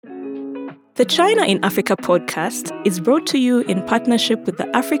The China in Africa podcast is brought to you in partnership with the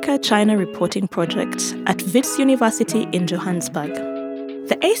Africa-China Reporting Project at Wits University in Johannesburg.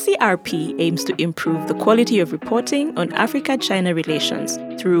 The ACRP aims to improve the quality of reporting on Africa-China relations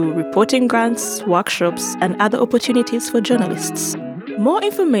through reporting grants, workshops, and other opportunities for journalists. More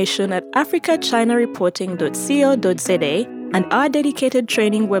information at africachinareporting.co.za and our dedicated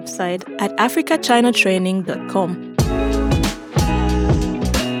training website at africachinatraining.com.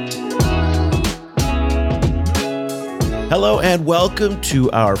 Hello and welcome to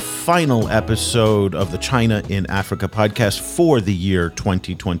our final episode of the China in Africa podcast for the year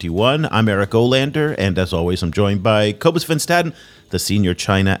 2021. I'm Eric Olander, and as always, I'm joined by Cobus van Staden, the senior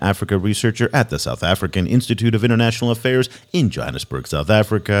China-Africa researcher at the South African Institute of International Affairs in Johannesburg, South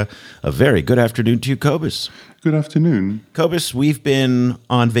Africa. A very good afternoon to you, Cobus. Good afternoon. Cobus, we've been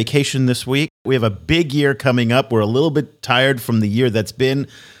on vacation this week. We have a big year coming up. We're a little bit tired from the year that's been,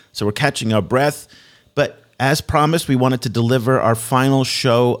 so we're catching our breath. But as promised, we wanted to deliver our final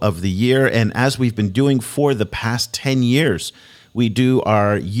show of the year, and as we've been doing for the past 10 years, we do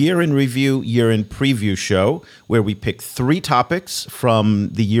our year in review, year in preview show, where we pick 3 topics from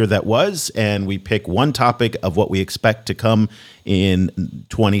the year that was, and we pick 1 topic of what we expect to come in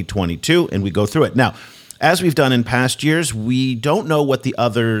 2022, and we go through it. Now, as we've done in past years, we don't know what the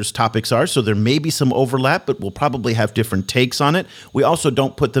others' topics are, so there may be some overlap, but we'll probably have different takes on it. We also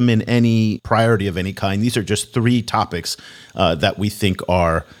don't put them in any priority of any kind. These are just 3 topics that we think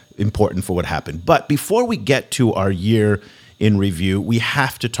are important for what happened. But before we get to our year in review, we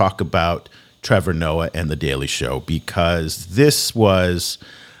have to talk about Trevor Noah and The Daily Show, because this was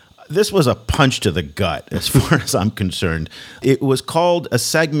a punch to the gut as far as I'm concerned. It was called a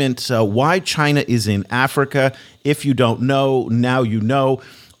segment, Why China is in Africa. If you don't know, now you know.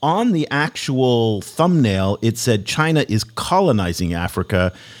 On the actual thumbnail, it said China is colonizing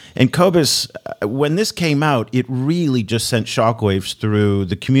Africa. And Cobus, when this came out, it really just sent shockwaves through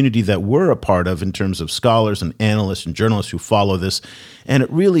the community that we're a part of in terms of scholars and analysts and journalists who follow this. And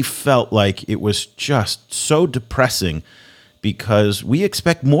it really felt like it was just so depressing, because we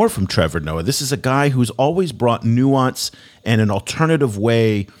expect more from Trevor Noah. This is a guy who's always brought nuance and an alternative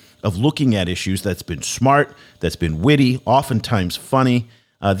way of looking at issues that's been smart, that's been witty, oftentimes funny.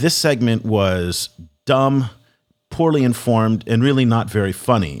 This segment was dumb, poorly informed, and really not very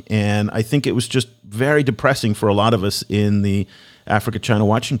funny. And I think it was just very depressing for a lot of us in the Africa-China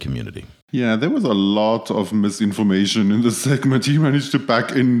watching community. Yeah, there was a lot of misinformation in this segment. He managed to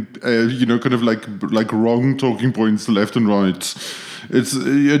pack in, kind of like wrong talking points left and right.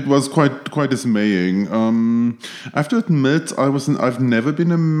 It was quite dismaying. I have to admit, I've never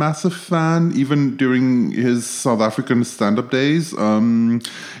been a massive fan, even during his South African stand-up days. I know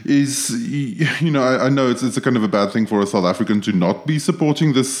it's a kind of a bad thing for a South African to not be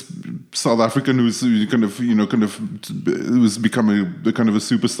supporting this South African who's becoming a kind of a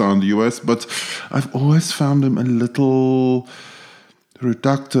superstar in the US. But I've always found him a little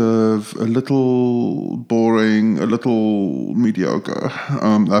reductive, a little boring, a little mediocre,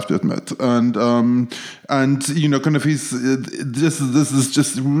 I have to admit. And kind of this is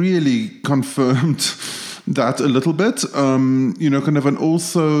just really confirmed that a little bit, and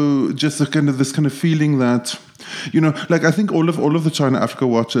also just a kind of this kind of feeling that, I think all of the China Africa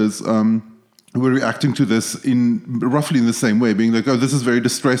watchers, we're reacting to this in roughly in the same way, being like, oh, this is very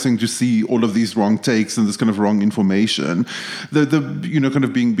distressing to see all of these wrong takes and this kind of wrong information, kind of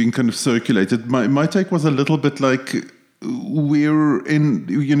being kind of circulated. My take was a little bit like, we're in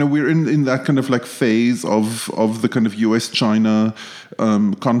that kind of like phase of the kind of US-China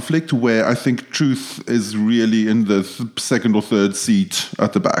conflict, where I think truth is really in the second or third seat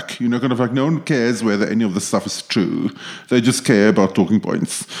at the back. Kind of like no one cares whether any of the stuff is true. They just care about talking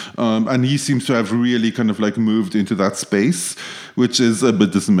points. And he seems to have really kind of like moved into that space, which is a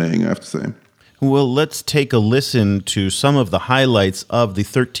bit dismaying, I have to say. Well, let's take a listen to some of the highlights of the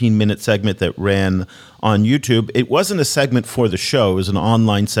 13-minute segment that ran on YouTube. It wasn't a segment for the show. It was an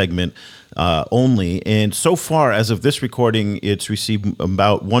online segment only. And so far, as of this recording, it's received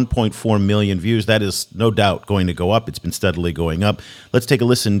about 1.4 million views. That is no doubt going to go up. It's been steadily going up. Let's take a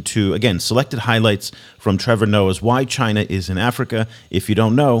listen to, again, selected highlights from Trevor Noah's Why China is in Africa. If you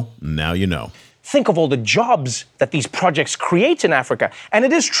don't know, now you know. Think of all the jobs that these projects create in Africa. And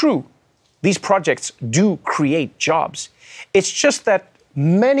it is true. These projects do create jobs. It's just that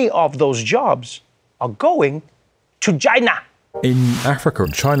many of those jobs are going to China. In Africa,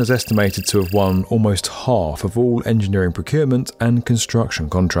 China's estimated to have won almost half of all engineering procurement and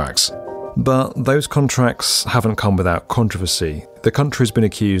construction contracts. But those contracts haven't come without controversy. the country's been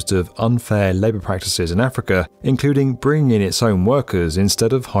accused of unfair labour practices in Africa, including bringing in its own workers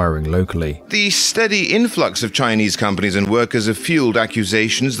instead of hiring locally. The steady influx of Chinese companies and workers have fueled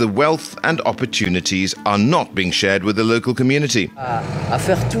accusations the wealth and opportunities are not being shared with the local community.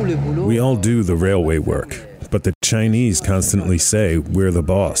 We all do the railway work, but the Chinese constantly say we're the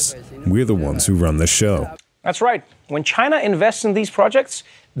boss. We're the ones who run the show. That's right. When China invests in these projects,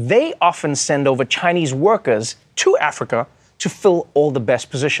 they often send over Chinese workers to Africa to fill all the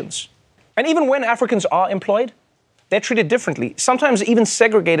best positions. And even when Africans are employed, they're treated differently, sometimes even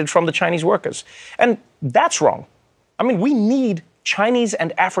segregated from the Chinese workers. And that's wrong. I mean, we need Chinese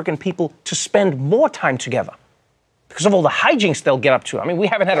and African people to spend more time together because of all the hijinks they'll get up to. I mean, we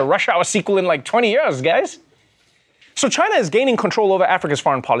haven't had a Rush Hour sequel in like 20 years, guys. So China is gaining control over Africa's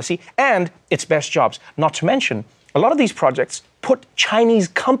foreign policy and its best jobs. Not to mention, a lot of these projects put Chinese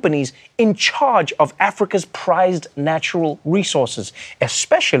companies in charge of Africa's prized natural resources,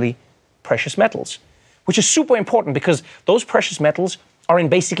 especially precious metals, which is super important because those precious metals are in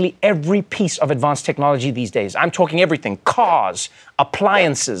basically every piece of advanced technology these days. I'm talking everything: cars,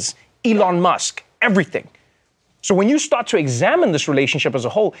 appliances, Elon Musk, everything. So when you start to examine this relationship as a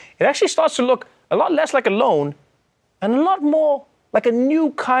whole, it actually starts to look a lot less like a loan and a lot more like a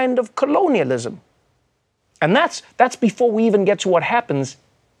new kind of colonialism. And that's before we even get to what happens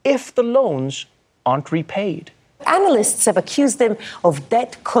if the loans aren't repaid. Analysts have accused them of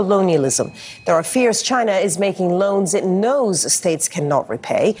debt colonialism. There are fears China is making loans it knows states cannot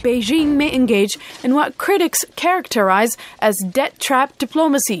repay. Beijing may engage in what critics characterize as debt trap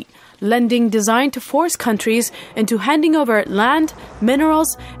diplomacy, lending designed to force countries into handing over land,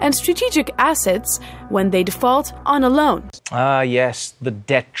 minerals, and strategic assets when they default on a loan. Ah, yes, the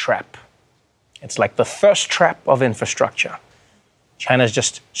debt trap. It's like the thirst trap of infrastructure. China's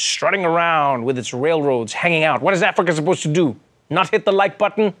just strutting around with its railroads hanging out. What is Africa supposed to do? Not hit the like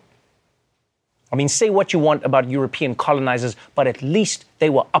button? I mean, say what you want about European colonizers, but at least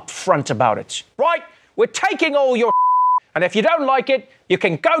they were upfront about it. Right, we're taking all your and if you don't like it, you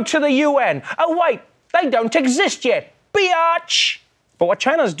can go to the UN. Oh, wait, they don't exist yet. Biatch! But what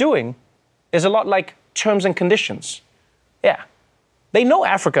China's doing is a lot like terms and conditions. Yeah. They know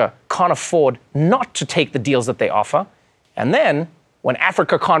Africa can't afford not to take the deals that they offer. And then, when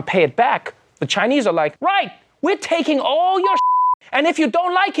Africa can't pay it back, the Chinese are like, right, we're taking all your and if you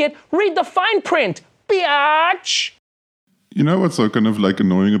don't like it, read the fine print, biatch! You know what's so kind of like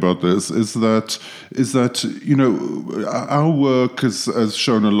annoying about this is that you know, our work has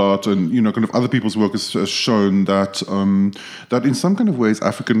shown a lot, and you know, kind of other people's work has shown that that in some kind of ways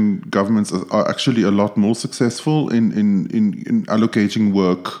African governments are actually a lot more successful in allocating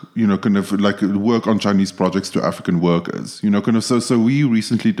work, you know, kind of like work on Chinese projects to African workers. You know, kind of so we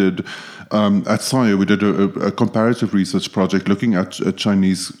recently did at SAIA, we did a comparative research project looking at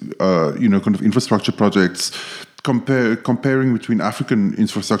Chinese you know, kind of infrastructure projects, comparing between African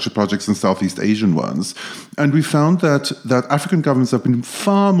infrastructure projects and Southeast Asian ones. And we found that African governments have been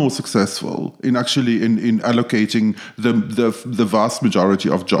far more successful in actually in allocating the vast majority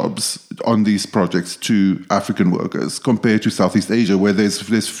of jobs on these projects to African workers compared to Southeast Asia, where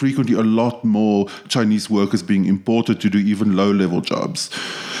there's frequently a lot more Chinese workers being imported to do even low-level jobs.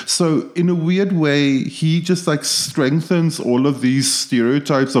 So in a weird way, he just like strengthens all of these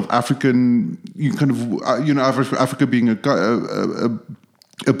stereotypes of African, Africa being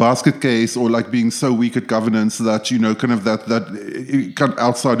a basket case, or like being so weak at governance that, you know, kind of that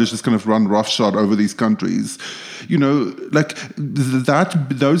outsiders just kind of run roughshod over these countries. You know, like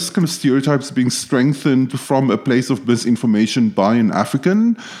those kind of stereotypes being strengthened from a place of misinformation by an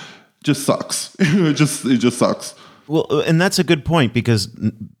African just sucks. It just sucks. Well, and that's a good point, because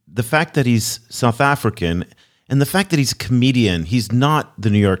the fact that he's South African and the fact that he's a comedian, he's not the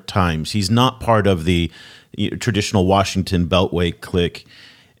New York Times, he's not part of the traditional Washington Beltway clique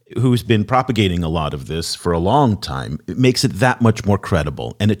who's been propagating a lot of this for a long time, it makes it that much more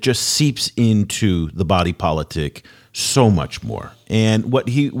credible. And it just seeps into the body politic so much more. And what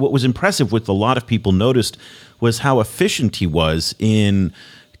was impressive, with a lot of people noticed, was how efficient he was in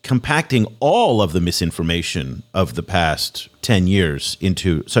compacting all of the misinformation of the past 10 years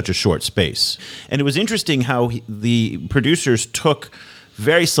into such a short space. And it was interesting how the producers took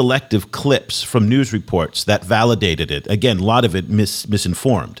very selective clips from news reports that validated it. Again, a lot of it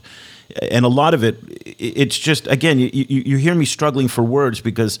misinformed. And a lot of it's just, again, you hear me struggling for words,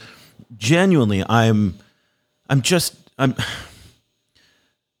 because genuinely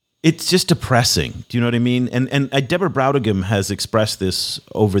it's just depressing. Do you know what I mean? And Deborah Brautigam has expressed this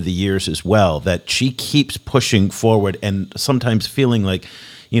over the years as well, that she keeps pushing forward and sometimes feeling like,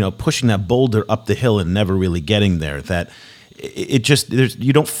 you know, pushing that boulder up the hill and never really getting there. That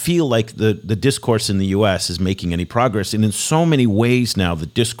you don't feel like the discourse in the U.S. is making any progress. And in so many ways now, the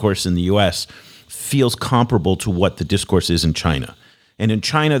discourse in the U.S. feels comparable to what the discourse is in China. And in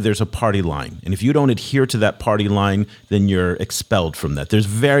China, there's a party line. And if you don't adhere to that party line, then you're expelled from that. There's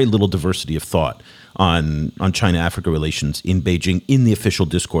very little diversity of thought on China-Africa relations in Beijing, in the official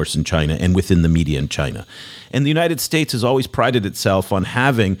discourse in China and within the media in China. And the United States has always prided itself on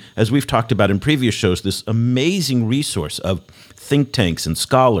having, as we've talked about in previous shows, this amazing resource of think tanks and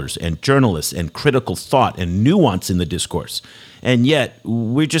scholars and journalists and critical thought and nuance in the discourse. And yet,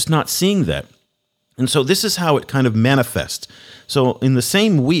 we're just not seeing that. And so this is how it kind of manifests. So in the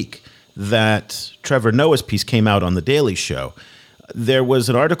same week that Trevor Noah's piece came out on The Daily Show, there was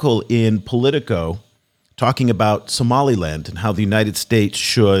an article in Politico talking about Somaliland and how the United States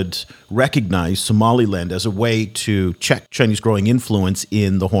should recognize Somaliland as a way to check Chinese growing influence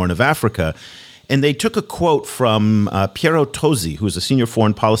in the Horn of Africa. And they took a quote from Piero Tosi, who is a senior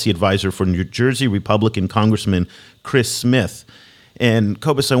foreign policy advisor for New Jersey Republican Congressman Chris Smith. And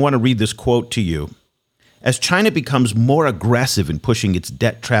Cobus, I want to read this quote to you. As China becomes more aggressive in pushing its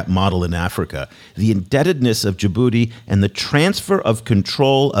debt trap model in Africa, the indebtedness of Djibouti and the transfer of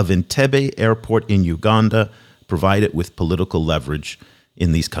control of Entebbe Airport in Uganda provide it with political leverage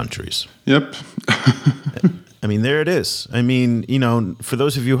in these countries. Yep. I mean, there it is. I mean, for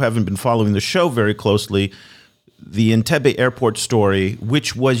those of you who haven't been following the show very closely, the Entebbe Airport story,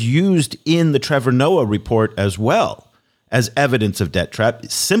 which was used in the Trevor Noah report as well as evidence of debt trap,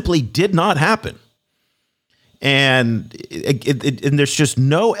 simply did not happen. And there's just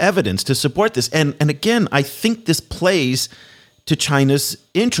no evidence to support this. And again, I think this plays to China's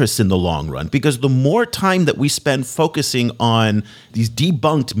interests in the long run, because the more time that we spend focusing on these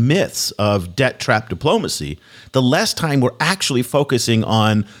debunked myths of debt trap diplomacy, the less time we're actually focusing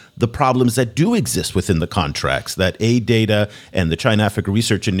on the problems that do exist within the contracts that AData and the China Africa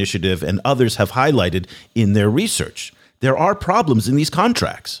Research Initiative and others have highlighted in their research. There are problems in these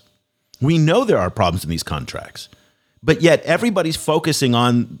contracts. We know there are problems in these contracts, but yet everybody's focusing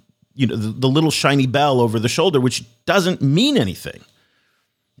on, the little shiny bell over the shoulder, which doesn't mean anything.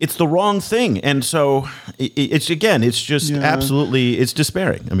 It's the wrong thing. And so it's absolutely, it's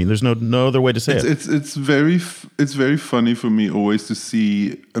despairing. I mean, there's no other way to say it. It's very funny for me always to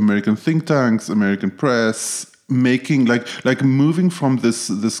see American think tanks, American press, making moving from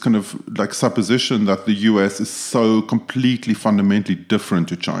this kind of supposition that the US is so completely fundamentally different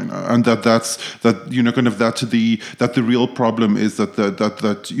to China, and that the real problem is that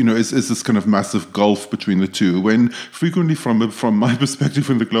is this kind of massive gulf between the two, when frequently from my perspective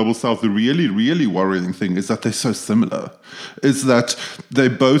in the global south, the really worrying thing is that they're so similar. Is that they're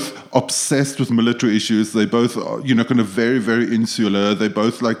both obsessed with military issues, they both kind of very, very insular, they're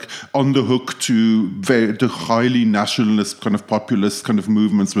both on the hook to highly nationalist kind of populist kind of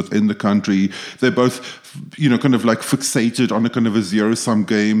movements within the country. They're both kind of fixated on a kind of a zero-sum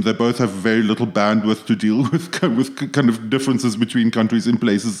game. They both have very little bandwidth to deal with kind of differences between countries in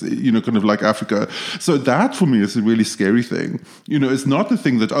places kind of like Africa. So that for me is a really scary thing. It's not the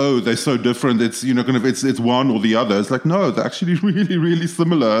thing that they're so different, it's kind of it's one or the other. It's no, they're actually really, really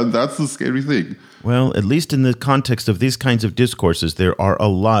similar, and that's the scary thing. Well, at least in the context of these kinds of discourses, there are a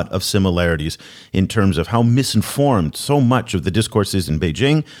lot of similarities in terms of how misinformed so much of the discourse is in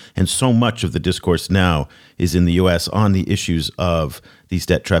Beijing, and so much of the discourse now is in the U.S. on the issues of these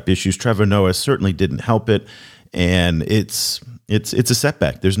debt trap issues. Trevor Noah certainly didn't help it, and it's a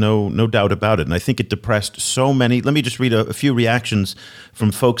setback. There's no doubt about it. And I think it depressed so many. Let me just read a few reactions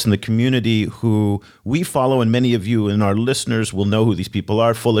from folks in the community who we follow, and many of you and our listeners will know who these people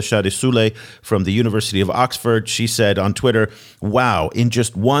are. Folashade Sule from the University of Oxford. She said on Twitter, "Wow, in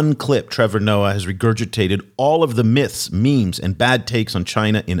just one clip, Trevor Noah has regurgitated all of the myths, memes, and bad takes on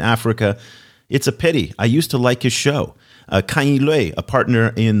China in Africa. It's a pity. I used to like his show." Kan Yilui, a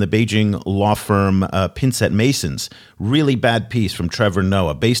partner in the Beijing law firm Pinsett Masons, really bad piece from Trevor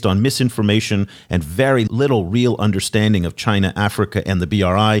Noah based on misinformation and very little real understanding of China, Africa, and the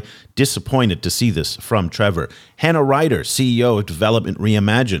BRI. Disappointed to see this from Trevor. Hannah Ryder, CEO of Development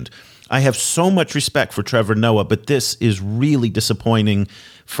Reimagined. I have so much respect for Trevor Noah, but this is really disappointing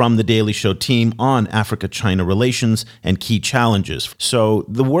from the Daily Show team on Africa-China relations and key challenges. So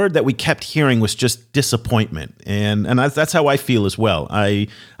the word that we kept hearing was just disappointment, and that's how I feel as well. I'm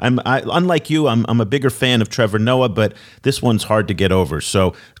unlike you, I'm a bigger fan of Trevor Noah, but this one's hard to get over.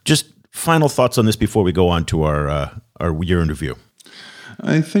 So just final thoughts on this before we go on to our year in review.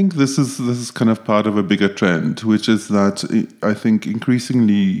 I think this is kind of part of a bigger trend, which is that I think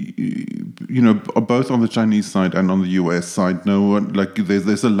increasingly, both on the Chinese side and on the US side, no one, like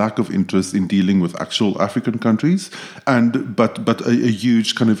there's a lack of interest in dealing with actual African countries, but a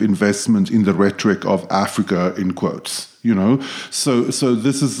huge kind of investment in the rhetoric of Africa in quotes. So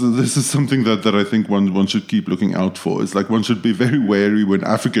this is something that I think one should keep looking out for. It's like one should be very wary when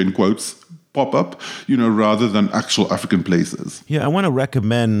Africa in quotes pop up, rather than actual African places. Yeah, I want to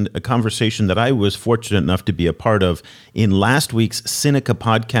recommend a conversation that I was fortunate enough to be a part of in last week's Sinica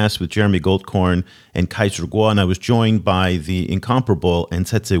podcast with Jeremy Goldkorn and Kaiser Guo, and I was joined by the incomparable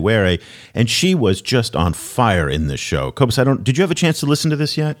Ntsetse Were, and she was just on fire in this show. Cobus, did you have a chance to listen to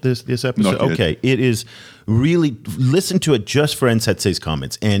this yet, this episode? Not yet. Okay, it is really, listen to it just for Ntsetse's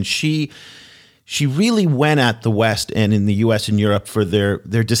comments, and she really went at the West and in the US and Europe for their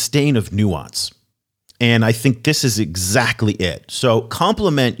disdain of nuance. And I think this is exactly it. So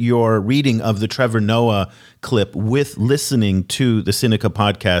complement your reading of the Trevor Noah clip with listening to the Sinica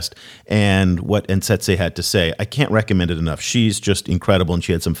podcast and what Ntsetse had to say. I can't recommend it enough. She's just incredible, and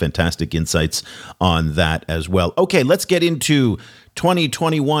she had some fantastic insights on that as well. Okay, let's get into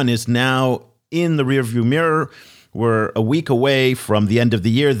 2021 is now in the rearview mirror. We're a week away from the end of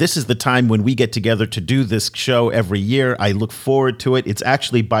the year. This is the time when we get together to do this show every year. I look forward to it. It's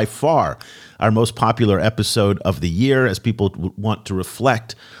actually by far our most popular episode of the year as people want to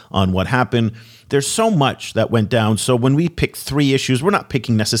reflect on what happened. There's so much that went down. So when we pick 3 issues, we're not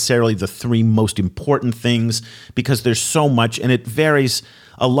picking necessarily the 3 most important things because there's so much, and it varies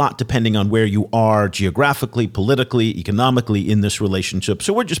a lot depending on where you are geographically, politically, economically in this relationship.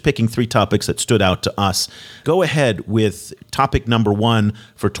 So we're just picking 3 topics that stood out to us. Go ahead with topic number 1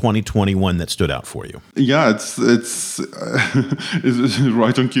 for 2021 that stood out for you. Yeah, it's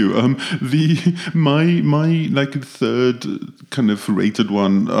right on cue. My like third kind of rated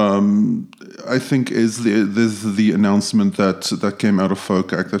one, I think is the announcement that came out of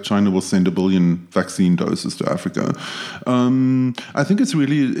FOCAC that China will send 1 billion vaccine doses to Africa. I think it's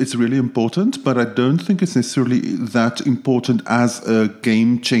really important, but I don't think it's necessarily that important as a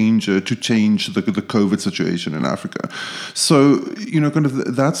game changer to change the COVID situation in Africa. So, kind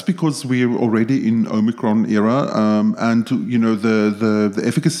of that's because we're already in Omicron era, and, the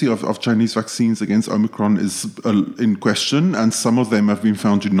efficacy of Chinese vaccines against Omicron is in question, and some of them have been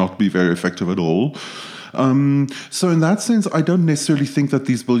found to not be very effective at all. So in that sense, I don't necessarily think that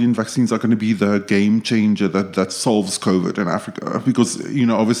these 1 billion vaccines are going to be the game changer that solves COVID in Africa, because,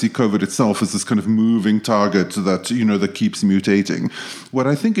 obviously COVID itself is this kind of moving target that keeps mutating. What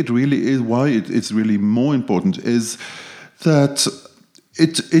I think it really is, why it's really more important is that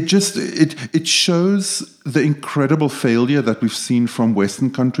it shows the incredible failure that we've seen from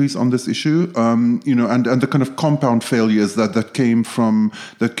Western countries on this issue, and the kind of compound failures that came from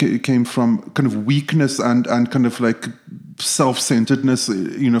kind of weakness and kind of like self-centeredness,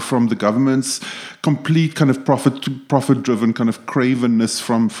 from the governments, complete kind of profit-driven kind of cravenness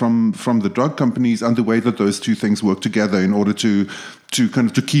from the drug companies, and the way that those two things work together in order to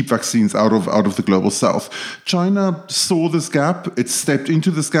keep vaccines out of the global south. China saw this gap, it stepped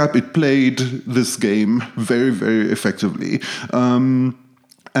into this gap, it played this game very, very effectively.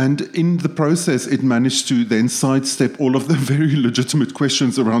 And in the process, it managed to then sidestep all of the very legitimate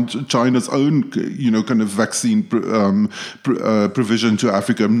questions around China's own, kind of vaccine provision to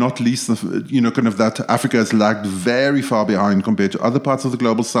Africa, not least, kind of that Africa has lagged very far behind compared to other parts of the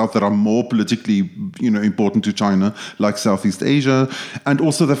global south that are more politically, important to China, like Southeast Asia. And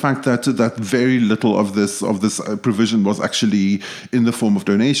also the fact that very little of this provision was actually in the form of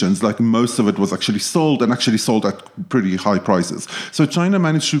donations. Like most of it was actually sold at pretty high prices. So China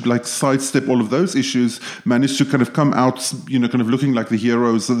managed to like sidestep all of those issues, managed to kind of come out, kind of looking like the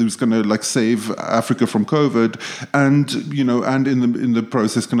heroes that was going to like save Africa from COVID, and and in the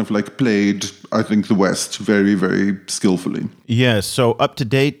process kind of like played, I think, the West very, very skillfully. Yes. So up to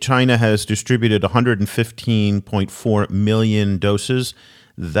date, China has distributed 115.4 million doses.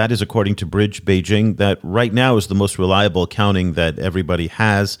 That is according to Bridge Beijing. That right now is the most reliable accounting that everybody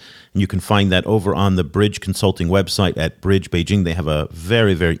has. And you can find that over on the Bridge Consulting website at Bridge Beijing. They have a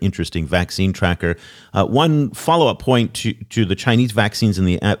very, very interesting vaccine tracker. One follow-up point to the Chinese vaccines and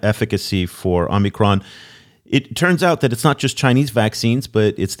the efficacy for Omicron. It turns out that it's not just Chinese vaccines,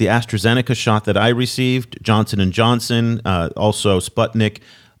 but it's the AstraZeneca shot that I received, Johnson & Johnson, also Sputnik,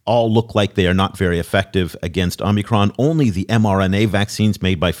 all look like they are not very effective against Omicron. Only the mRNA vaccines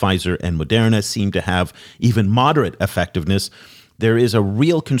made by Pfizer and Moderna seem to have even moderate effectiveness. There is a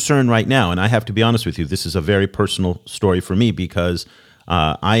real concern right now, and I have to be honest with you, this is a very personal story for me because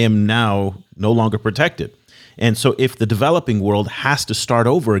I am now no longer protected. And so if the developing world has to start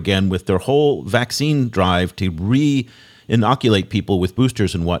over again with their whole vaccine drive to inoculate people with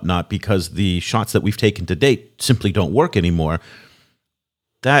boosters and whatnot because the shots that we've taken to date simply don't work anymore.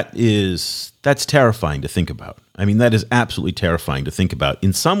 That's terrifying to think about. I mean, that is absolutely terrifying to think about.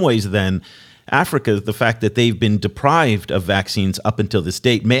 In some ways, then, Africa, the fact that they've been deprived of vaccines up until this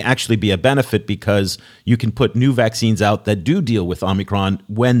date may actually be a benefit because you can put new vaccines out that do deal with Omicron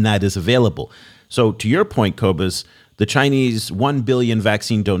when that is available. So to your point, Cobus, the Chinese 1 billion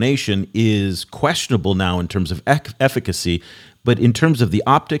vaccine donation is questionable now in terms of efficacy. But in terms of the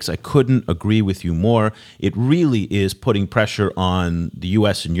optics, I couldn't agree with you more. It really is putting pressure on the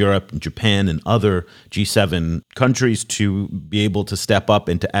US and Europe and Japan and other G7 countries to be able to step up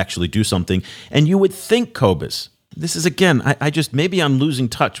and to actually do something. And you would think, Cobus, this is, again, maybe I'm losing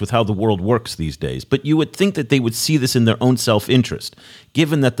touch with how the world works these days, but you would think that they would see this in their own self-interest,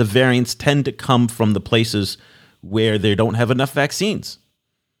 given that the variants tend to come from the places where they don't have enough vaccines.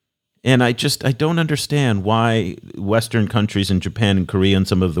 And I don't understand why Western countries and Japan and Korea and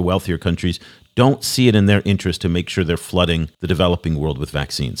some of the wealthier countries don't see it in their interest to make sure they're flooding the developing world with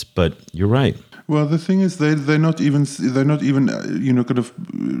vaccines. But you're right. Well, the thing is, they're not even kind of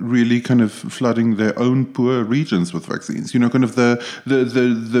really kind of flooding their own poor regions with vaccines. Kind of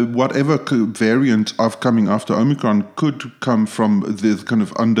the whatever variant of coming after Omicron could come from the kind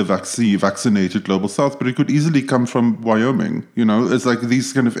of vaccinated global south, but it could easily come from Wyoming. It's like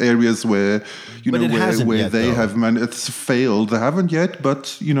these kind of areas where where they have it's failed. They haven't yet,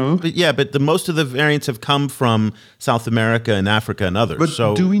 but But most of the variants have come from South America and Africa and others.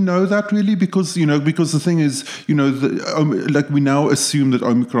 But do we know that really? Because the thing is, we now assume that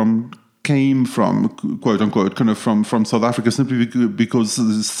Omicron came from, quote unquote, kind of from South Africa simply because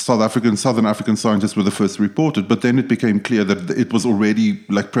Southern African scientists were the first to report it. But then it became clear that it was already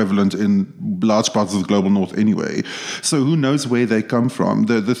prevalent in large parts of the global north anyway. So who knows where they come from?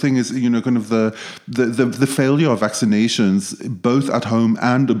 The thing is, kind of the failure of vaccinations both at home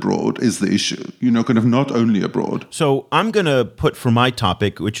and abroad is the issue. Kind of not only abroad. So I'm going to put for my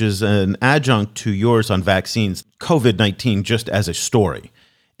topic, which is an adjunct to yours on vaccines, COVID-19 just as a story.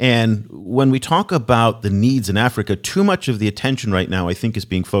 And when we talk about the needs in Africa, too much of the attention right now, I think, is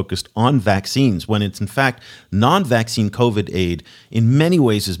being focused on vaccines, when it's in fact non-vaccine COVID aid in many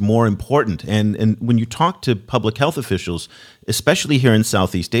ways is more important. And when you talk to public health officials, especially here in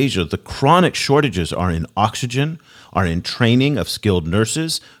Southeast Asia, the chronic shortages are in oxygen, are in training of skilled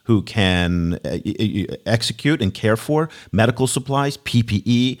nurses who can execute and care for medical supplies,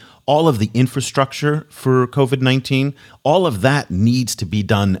 PPE, all of the infrastructure for COVID-19. All of that needs to be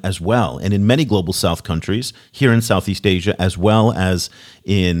done as well. And in many global South countries, here in Southeast Asia, as well as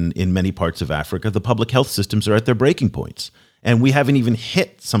in many parts of Africa, the public health systems are at their breaking points. And we haven't even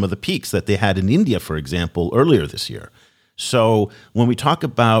hit some of the peaks that they had in India, for example, earlier this year. So when we talk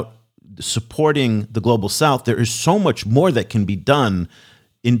about supporting the global South, there is so much more that can be done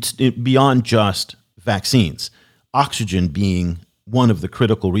beyond just vaccines, oxygen being one of the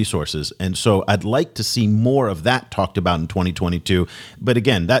critical resources. And so I'd like to see more of that talked about in 2022. But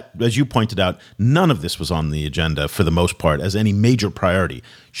again, that, as you pointed out, none of this was on the agenda for the most part as any major priority.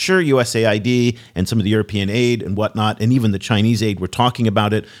 Sure, USAID and some of the European aid and whatnot, and even the Chinese aid, we're talking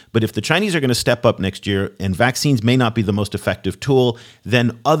about it. But if the Chinese are going to step up next year and vaccines may not be the most effective tool,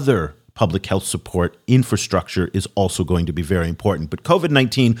 then other public health support infrastructure is also going to be very important. But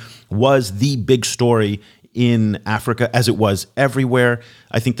COVID-19 was the big story in Africa, as it was everywhere.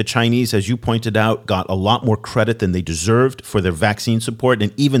 I think the Chinese, as you pointed out, got a lot more credit than they deserved for their vaccine support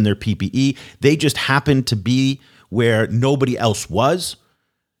and even their PPE. They just happened to be where nobody else was.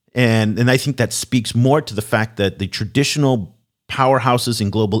 And I think that speaks more to the fact that the traditional powerhouses in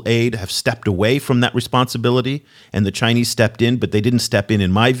global aid have stepped away from that responsibility, and the Chinese stepped in, but they didn't step in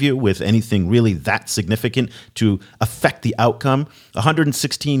my view, with anything really that significant to affect the outcome.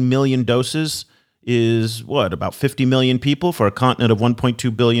 116 million doses is about 50 million people for a continent of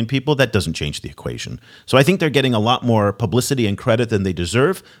 1.2 billion people. That doesn't change the equation. So I think they're getting a lot more publicity and credit than they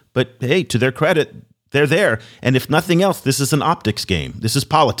deserve. But hey, to their credit, they're there. And if nothing else, this is an optics game. This is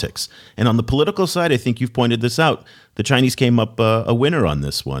politics. And on the political side, I think you've pointed this out. The Chinese came up a winner on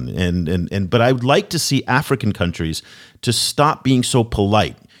this one. But I would like to see African countries to stop being so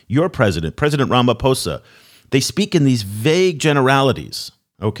polite. Your President Ramaphosa, they speak in these vague generalities,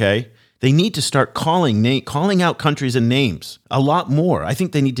 okay? They need to start calling out countries and names a lot more. I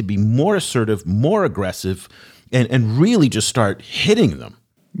think they need to be more assertive, more aggressive, and really just start hitting them.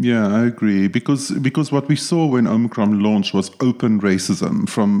 Yeah, I agree. Because what we saw when Omicron launched was open racism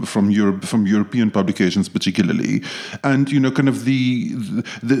from European publications particularly, and kind of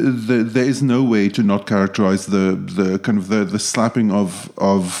there is no way to not characterize the kind of the slapping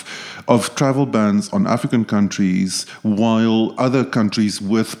of travel bans on African countries, while other countries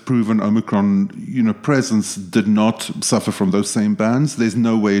with proven Omicron presence did not suffer from those same bans. There's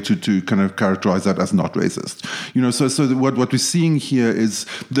no way to kind of characterize that as not racist. So what we're seeing here is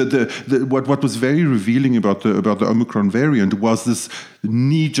what was very revealing about the Omicron variant was this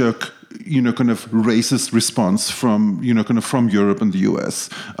knee-jerk kind of racist response from from Europe and the US,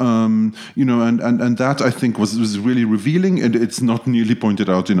 and that I think was really revealing, and it's not nearly pointed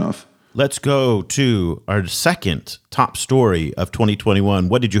out enough. Let's go to our second top story of 2021.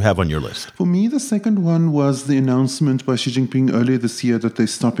 What did you have on your list? For me, the second one was the announcement by Xi Jinping earlier this year that they're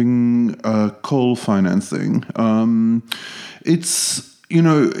stopping coal financing. It's in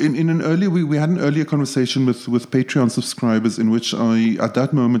an earlier we had an earlier conversation with Patreon subscribers in which at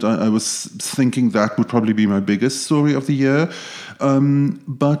that moment I was thinking that would probably be my biggest story of the year,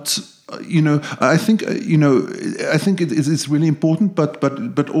 but I think it's really important,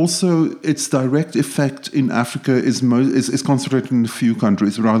 but also its direct effect in Africa is concentrated in a few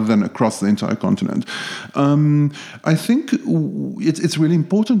countries rather than across the entire continent. I think it's really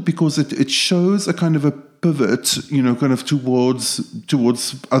important because it shows a kind of a pivot, kind of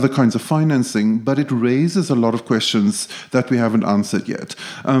towards other kinds of financing, but it raises a lot of questions that we haven't answered yet.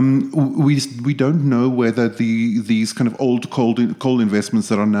 We don't know whether these kind of old coal investments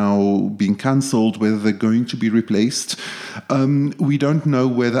that are now being cancelled, whether they're going to be replaced. We don't know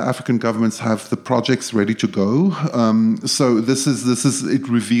whether African governments have the projects ready to go. So it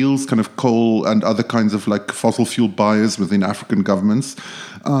reveals kind of coal and other kinds of like fossil fuel buyers within African governments.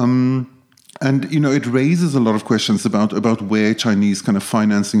 And it raises a lot of questions about where Chinese kind of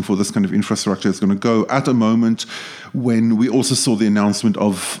financing for this kind of infrastructure is going to go at a moment when we also saw the announcement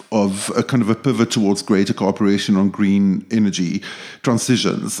of a kind of a pivot towards greater cooperation on green energy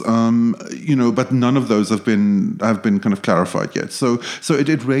transitions. But none of those have been kind of clarified yet. So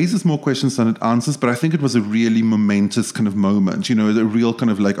it raises more questions than it answers. But I think it was a really momentous kind of moment. A real kind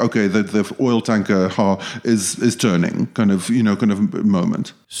of like, okay, the oil tanker is turning kind of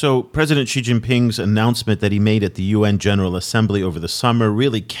moment. So President Xi Jinping's announcement that he made at the UN General Assembly over the summer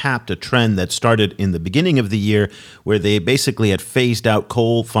really capped a trend that started in the beginning of the year, where they basically had phased out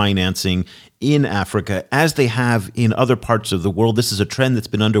coal financing in Africa, as they have in other parts of the world. This is a trend that's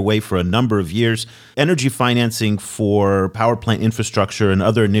been underway for a number of years. Energy financing for power plant infrastructure and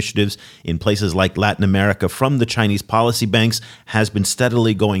other initiatives in places like Latin America from the Chinese policy banks has been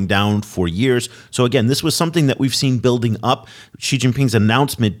steadily going down for years. So again, this was something that we've seen building up. Xi Jinping's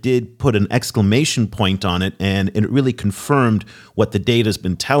announcement did put an exclamation point on it, and it really confirmed what the data's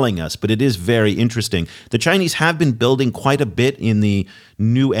been telling us. But it is very interesting. The Chinese have been building quite a bit in the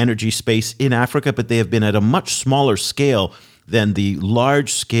new energy space in Africa, but they have been at a much smaller scale than the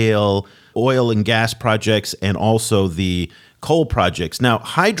large-scale oil and gas projects and also the coal projects. Now,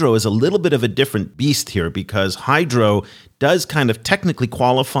 hydro is a little bit of a different beast here because hydro does kind of technically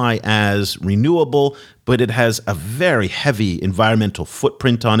qualify as renewable, but it has a very heavy environmental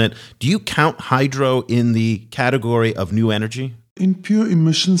footprint on it. Do you count hydro in the category of new energy? In pure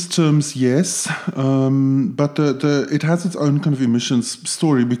emissions terms, yes, but it has its own kind of emissions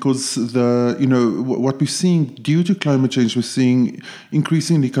story because what we're seeing due to climate change, we're seeing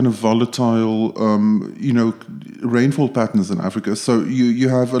increasingly kind of volatile rainfall patterns in Africa. So you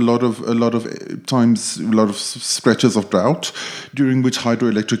have a lot of times a lot of stretches of drought during which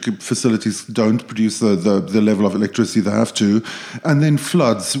hydroelectric facilities don't produce the level of electricity they have to, and then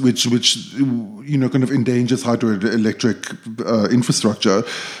floods which kind of endangers hydroelectric infrastructure.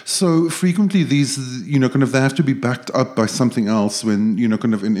 So frequently these, kind of they have to be backed up by something else when,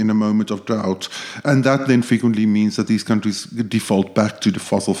 kind of in a moment of drought. And that then frequently means that these countries default back to the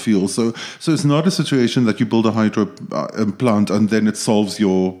fossil fuels. So it's not a situation that you build a hydro plant and then it solves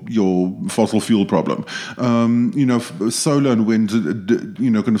your fossil fuel problem. Solar and wind,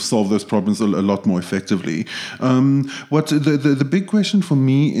 kind of solve those problems a lot more effectively. What the big question for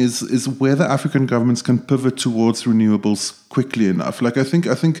me is whether African governments can pivot towards renewables quickly enough. Like I think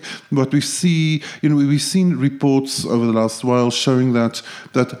what we see, we've seen reports over the last while showing that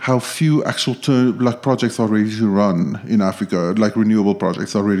how few actual projects are ready to run in Africa, like renewable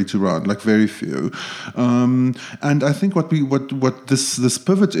projects are ready to run, like very few. And I think what this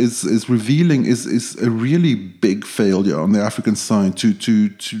pivot is revealing is a really big failure on the African side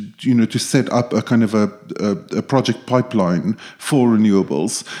to set up a kind of a project pipeline for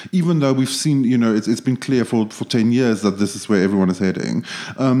renewables. Even though we've seen, it's been clear for 10 years that this is where where everyone is heading,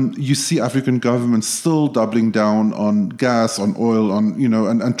 you see African governments still doubling down on gas, on oil, on,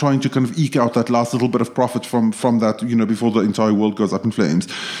 and trying to kind of eke out that last little bit of profit from that, before the entire world goes up in flames.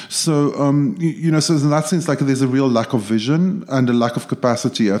 So, so in that sense, like, there's a real lack of vision and a lack of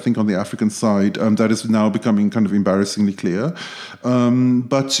capacity, I think, on the African side, that is now becoming kind of embarrassingly clear.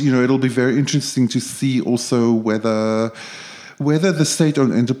 But, it'll be very interesting to see also whether the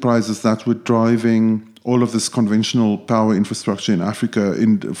state-owned enterprises that were driving all of this conventional power infrastructure in Africa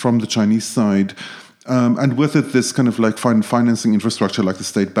from the Chinese side, and with it, this kind of like financing infrastructure like the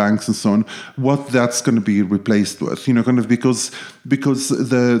state banks and so on, what that's going to be replaced with, kind of because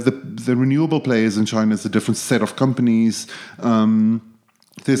the renewable players in China is a different set of companies.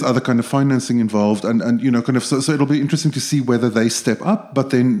 There's other kind of financing involved, and kind of so it'll be interesting to see whether they step up. But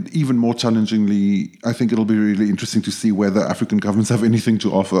then, even more challengingly, I think it'll be really interesting to see whether African governments have anything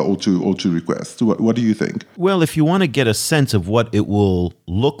to offer or to request. What do you think? Well, if you want to get a sense of what it will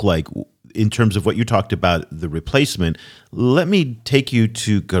look like in terms of what you talked about, the replacement, let me take you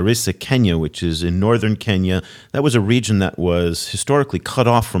to Garissa, Kenya, which is in northern Kenya. That was a region that was historically cut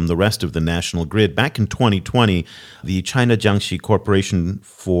off from the rest of the national grid. Back in 2020, the China Jiangxi Corporation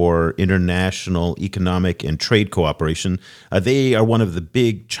for International Economic and Trade Cooperation, they are one of the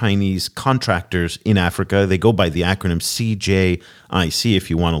big Chinese contractors in Africa. They go by the acronym CJIC if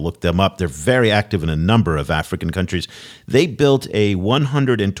you want to look them up. They're very active in a number of African countries. They built a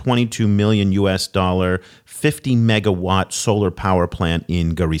 $122 million 50 megawatt solar power plant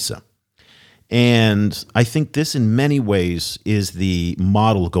in Garissa. And I think this in many ways is the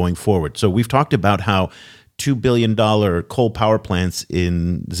model going forward. So we've talked about how $2 billion coal power plants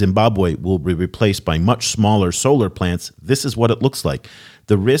in Zimbabwe will be replaced by much smaller solar plants. This is what it looks like.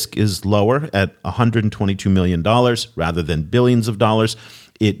 The risk is lower at $122 million rather than billions of dollars.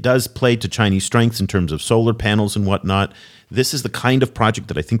 It does play to Chinese strengths in terms of solar panels and whatnot. This is the kind of project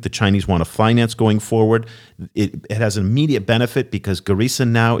that I think the Chinese want to finance going forward. It has an immediate benefit because Garissa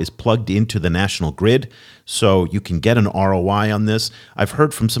now is plugged into the national grid, so you can get an ROI on this. I've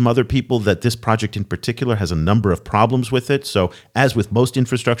heard from some other people that this project in particular has a number of problems with it. So as with most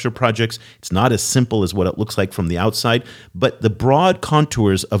infrastructure projects, it's not as simple as what it looks like from the outside. But the broad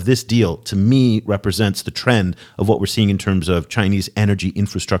contours of this deal, to me, represents the trend of what we're seeing in terms of Chinese energy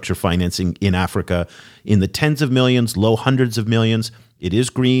infrastructure financing in Africa in the tens of millions, low hundreds of millions. It is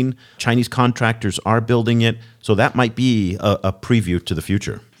green. Chinese contractors are building it. So that might be a preview to the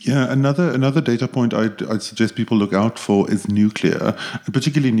future. Yeah, another data point I'd suggest people look out for is nuclear, and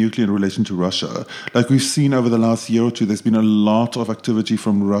particularly nuclear in relation to Russia. Like we've seen over the last year or two, there's been a lot of activity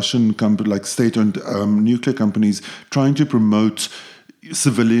from Russian like state-owned nuclear companies trying to promote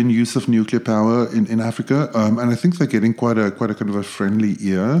civilian use of nuclear power in Africa, and I think they're getting quite a kind of a friendly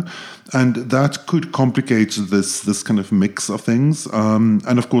ear, and that could complicate this kind of mix of things.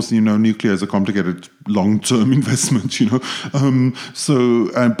 And of course, nuclear is a complicated long-term investment,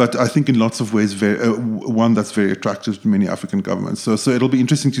 but I think in lots of ways, one that's very attractive to many African governments. So it'll be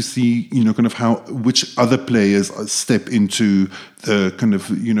interesting to see, kind of which other players step into the kind of,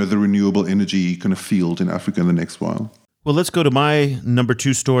 the renewable energy kind of field in Africa in the next while. Well, let's go to my number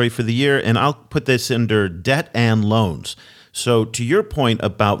 2 story for the year, and I'll put this under debt and loans. So to your point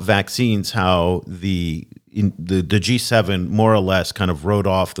about vaccines, how the G7 more or less kind of wrote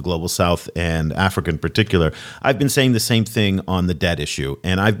off the global south and Africa in particular, I've been saying the same thing on the debt issue,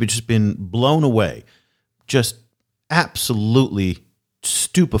 and I've just been blown away, just absolutely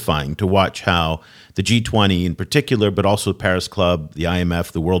stupefying to watch how the G20 in particular, but also the Paris Club, the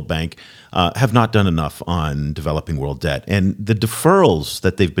IMF, the World Bank, have not done enough on developing world debt. And the deferrals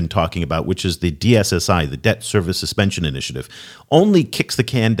that they've been talking about, which is the DSSI, the Debt Service Suspension Initiative, only kicks the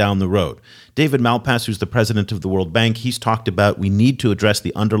can down the road. David Malpass, who's the president of the World Bank, he's talked about we need to address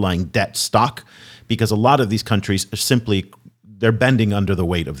the underlying debt stock because a lot of these countries are they're bending under the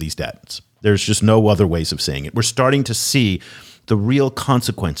weight of these debts. There's just no other ways of saying it. We're starting to see the real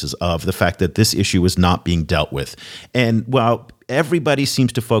consequences of the fact that this issue is not being dealt with. And while everybody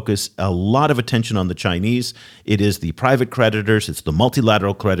seems to focus a lot of attention on the Chinese, it is the private creditors, it's the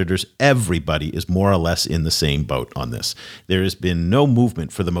multilateral creditors, everybody is more or less in the same boat on this. There has been no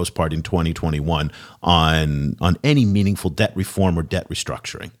movement for the most part in 2021 on any meaningful debt reform or debt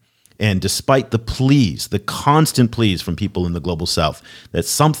restructuring. And despite the constant pleas from people in the global south that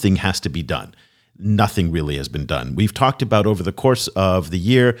something has to be done, nothing really has been done. We've talked about over the course of the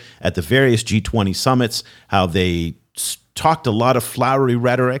year at the various G20 summits how they talked a lot of flowery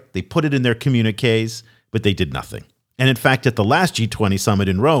rhetoric. They put it in their communiques, but they did nothing. And in fact, at the last G20 summit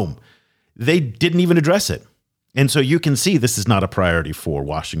in Rome, they didn't even address it. And so you can see this is not a priority for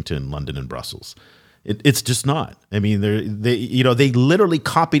Washington, London, and Brussels. It's just not. I mean, they literally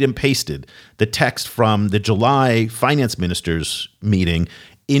copied and pasted the text from the July finance ministers meeting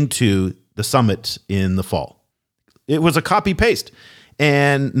into the summit in the fall. It was a copy paste,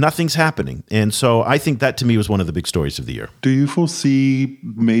 and nothing's happening. And so I think that to me was one of the big stories of the year. Do you foresee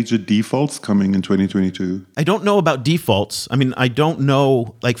major defaults coming in 2022? I don't know about defaults. I mean, I don't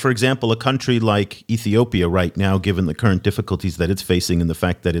know, like, for example, a country like Ethiopia right now, given the current difficulties that it's facing and the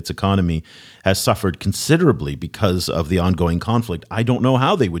fact that its economy has suffered considerably because of the ongoing conflict, I don't know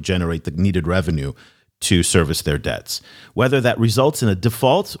how they would generate the needed revenue to service their debts. Whether that results in a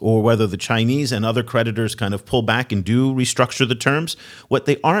default or whether the Chinese and other creditors kind of pull back and do restructure the terms, what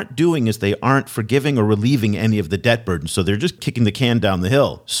they aren't doing is they aren't forgiving or relieving any of the debt burden. So they're just kicking the can down the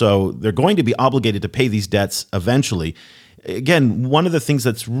hill. So they're going to be obligated to pay these debts eventually. Again, one of the things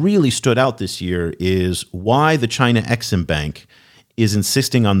that's really stood out this year is why the China Exim Bank is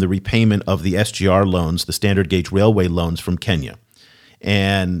insisting on the repayment of the SGR loans, the standard gauge railway loans from Kenya.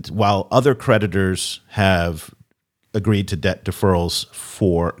 And while other creditors have agreed to debt deferrals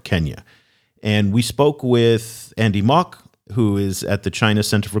for Kenya. And we spoke with Andy Mock, who is at the China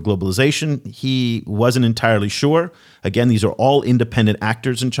Center for Globalization. He wasn't entirely sure. Again, these are all independent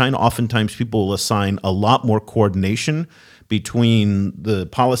actors in China. Oftentimes people will assign a lot more coordination between the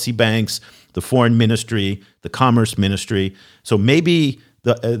policy banks, the foreign ministry, the commerce ministry. So maybe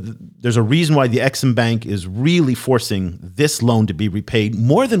there's a reason why the Exim Bank is really forcing this loan to be repaid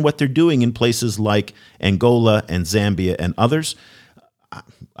more than what they're doing in places like Angola and Zambia and others.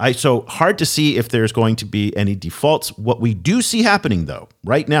 So hard to see if there's going to be any defaults. What we do see happening, though,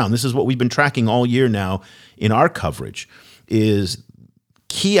 right now, and this is what we've been tracking all year now in our coverage, is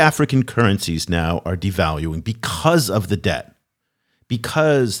key African currencies now are devaluing because of the debt.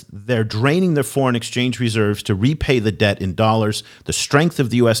 Because they're draining their foreign exchange reserves to repay the debt in dollars. The strength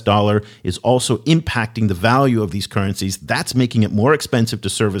of the US dollar is also impacting the value of these currencies. That's making it more expensive to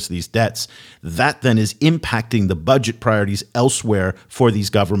service these debts. That then is impacting the budget priorities elsewhere for these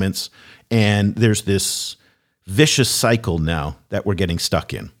governments. And there's this vicious cycle now that we're getting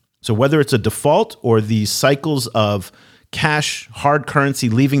stuck in. So whether it's a default or these cycles of cash, hard currency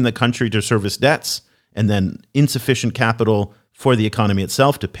leaving the country to service debts, and then insufficient capital for the economy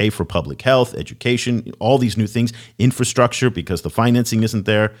itself to pay for public health, education, all these new things, infrastructure, because the financing isn't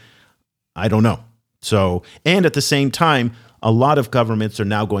there. I don't know. So, and at the same time, a lot of governments are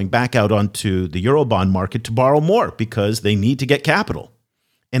now going back out onto the Eurobond market to borrow more because they need to get capital.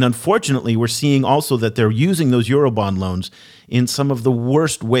 And unfortunately, we're seeing also that they're using those Eurobond loans in some of the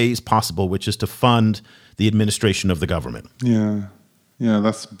worst ways possible, which is to fund the administration of the government. Yeah,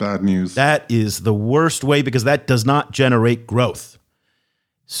 that's bad news. That is the worst way because that does not generate growth.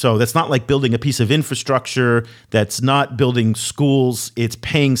 So that's not like building a piece of infrastructure. That's not building schools. It's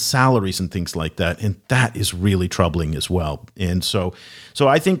paying salaries and things like that. And that is really troubling as well. And so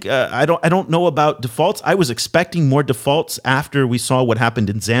I think I don't know about defaults. I was expecting more defaults after we saw what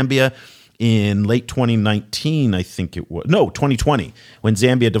happened in Zambia in late 2019, I think it was. No, 2020, when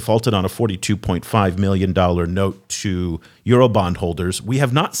Zambia defaulted on a $42.5 million note to Eurobond holders. We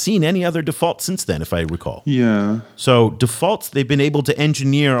have not seen any other defaults since then, if I recall. Yeah. So defaults, they've been able to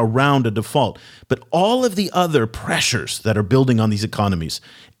engineer around a default. But all of the other pressures that are building on these economies,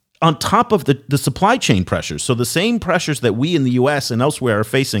 on top of the supply chain pressures, so the same pressures that we in the U.S. and elsewhere are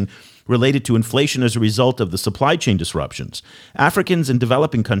facing related to inflation as a result of the supply chain disruptions, Africans and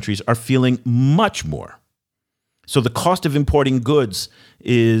developing countries are feeling much more. So the cost of importing goods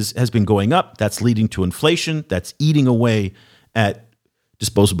has been going up. That's leading to inflation. That's eating away at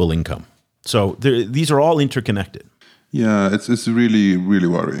disposable income. So these are all interconnected. Yeah, it's really, really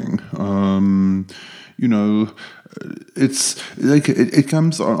worrying. It's like it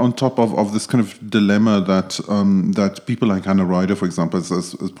comes on top of this kind of dilemma that people like Hannah Ryder, for example,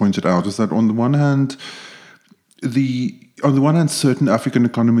 has pointed out, is that on the one hand, certain African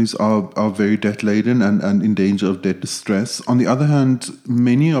economies are very debt laden and in danger of debt distress. On the other hand,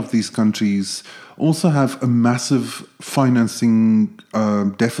 many of these countries also have a massive financing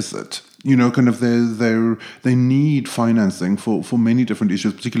deficit. Kind of they need financing for many different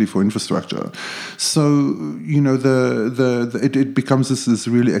issues, particularly for infrastructure. So, it becomes this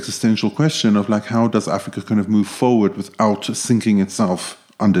really existential question of like, how does Africa kind of move forward without sinking itself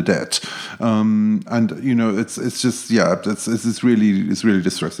under debt? It's really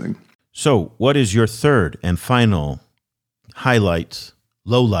distressing. So, what is your third and final lowlight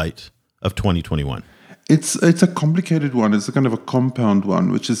of 2021? It's a complicated one. It's a kind of a compound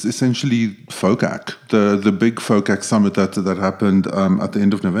one, which is essentially FOCAC, the big FOCAC summit that happened at the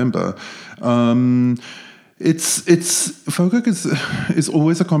end of November. It's FOCAC is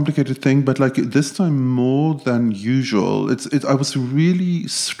always a complicated thing, but like this time more than usual. I was really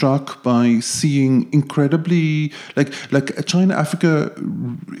struck by seeing incredibly like China Africa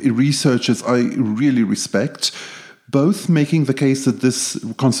researchers I really respect, both making the case that this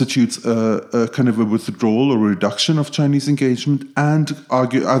constitutes a kind of a withdrawal or a reduction of Chinese engagement, and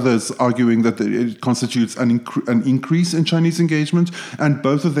others arguing that it constitutes an increase in Chinese engagement, and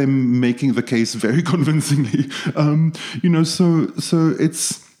both of them making the case very convincingly. So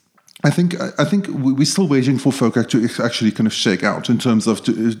it's. I think we're still waiting for FOCAC to actually kind of shake out in terms of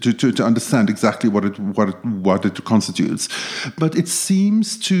to understand exactly what it constitutes, but it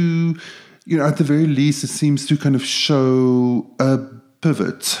seems to. At the very least, it seems to kind of show a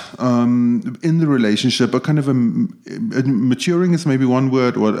pivot in the relationship, a kind of maturing is maybe one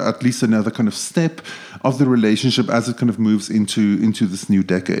word, or at least another kind of step of the relationship as it kind of moves into this new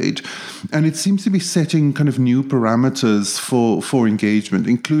decade. And it seems to be setting kind of new parameters for engagement,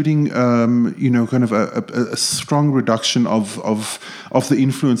 including, kind of a strong reduction of the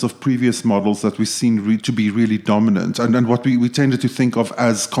influence of previous models that we've seen to be really dominant, and what we tended to think of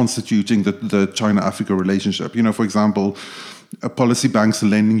as constituting the China-Africa relationship. For example, policy banks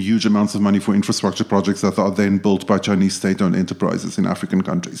lending huge amounts of money for infrastructure projects that are then built by Chinese state-owned enterprises in African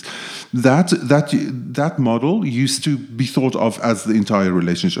countries. That model used to be thought of as the entire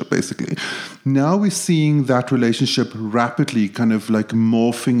relationship, basically. Now we're seeing that relationship rapidly kind of like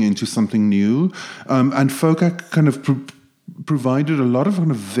morphing into something new, and FOCAC kind of provided a lot of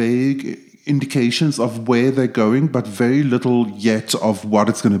kind of vague indications of where they're going, but very little yet of what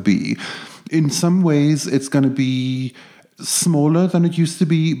it's going to be. In some ways, it's going to be smaller than it used to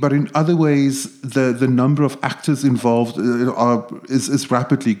be, but in other ways, the number of actors involved is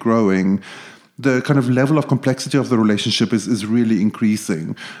rapidly growing. The kind of level of complexity of the relationship is really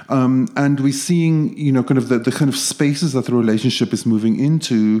increasing, and we're seeing kind of the kind of spaces that the relationship is moving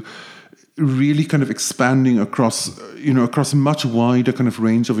into really kind of expanding across a much wider kind of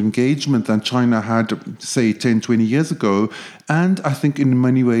range of engagement than China had, say, 10, 20 years ago. And I think in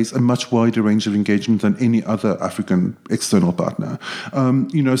many ways, a much wider range of engagement than any other African external partner.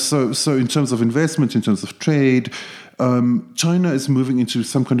 So in terms of investment, in terms of trade, China is moving into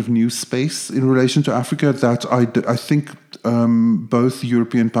some kind of new space in relation to Africa that I think both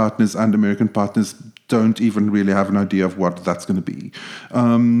European partners and American partners don't even really have an idea of what that's going to be.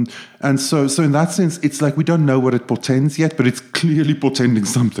 And so in that sense, it's like we don't know what it portends yet, but it's clearly portending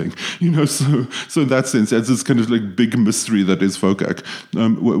something, So in that sense, it's this kind of like big mystery that is FOCAC.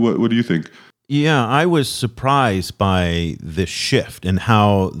 What do you think? Yeah, I was surprised by this shift and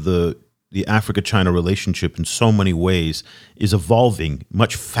how the Africa-China relationship in so many ways is evolving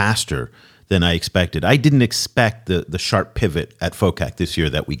much faster than I expected. I didn't expect the sharp pivot at FOCAC this year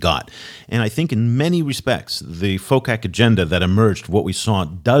that we got. And I think in many respects, the FOCAC agenda that emerged, what we saw,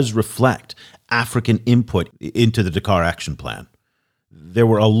 does reflect African input into the Dakar Action Plan. There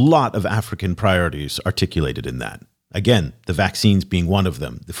were a lot of African priorities articulated in that. Again, the vaccines being one of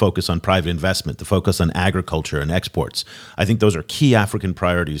them, the focus on private investment, the focus on agriculture and exports. I think those are key African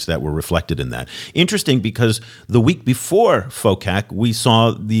priorities that were reflected in that. Interesting because the week before FOCAC, we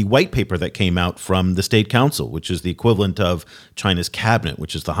saw the white paper that came out from the State Council, which is the equivalent of China's cabinet,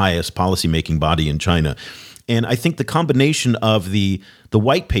 which is the highest policymaking body in China. And I think the combination of the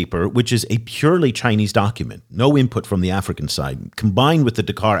white paper, which is a purely Chinese document, no input from the African side, combined with the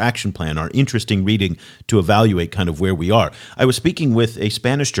Dakar Action Plan are interesting reading to evaluate kind of where we are. I was speaking with a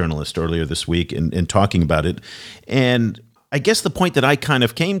Spanish journalist earlier this week and talking about it. And I guess the point that I kind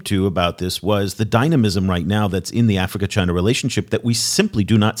of came to about this was the dynamism right now that's in the Africa-China relationship that we simply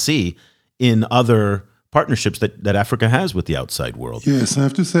do not see in other partnerships that Africa has with the outside world. Yes, I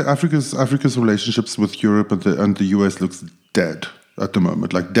have to say Africa's relationships with Europe and the US looks dead at the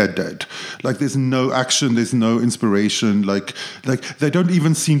moment, like dead. Like there's no action, there's no inspiration, like they don't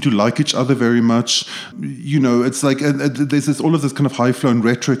even seem to like each other very much. It's like there's all of this kind of high-flown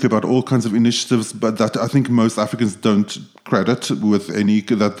rhetoric about all kinds of initiatives, but that I think most Africans don't credit with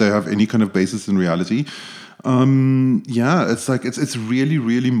that they have any kind of basis in reality. It's like it's really,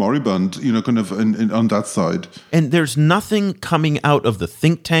 really moribund, kind of on that side. And there's nothing coming out of the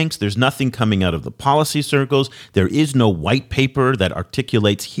think tanks. There's nothing coming out of the policy circles. There is no white paper that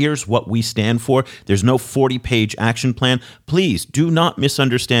articulates, here's what we stand for. There's no 40-page action plan. Please do not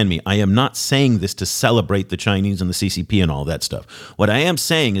misunderstand me. I am not saying this to celebrate the Chinese and the CCP and all that stuff. What I am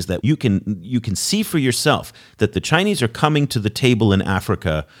saying is that you can see for yourself that the Chinese are coming to the table in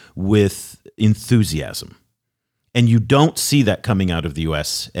Africa with enthusiasm. And you don't see that coming out of the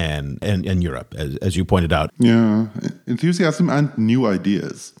US and Europe, as you pointed out. Yeah, enthusiasm and new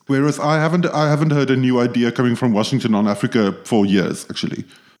ideas. Whereas I haven't heard a new idea coming from Washington on Africa for years, actually.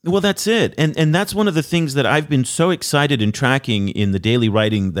 Well, that's it. And that's one of the things that I've been so excited in tracking in the daily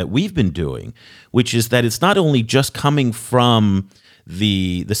writing that we've been doing, which is that it's not only just coming from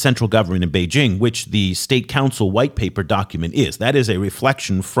the central government in Beijing, which the State Council white paper document is. That is a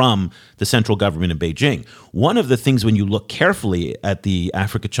reflection from the central government in Beijing. One of the things when you look carefully at the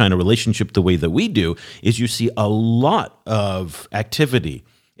Africa-China relationship the way that we do is you see a lot of activity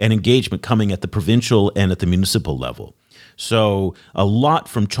and engagement coming at the provincial and at the municipal level. So a lot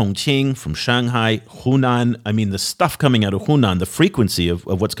from Chongqing, from Shanghai, Hunan. I mean, the stuff coming out of Hunan, the frequency of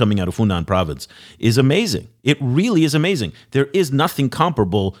what's coming out of Hunan province is amazing. It really is amazing. There is nothing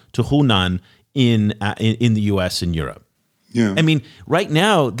comparable to Hunan in the U.S. and Europe. Yeah. I mean, right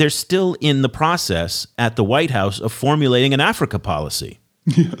now, they're still in the process at the White House of formulating an Africa policy.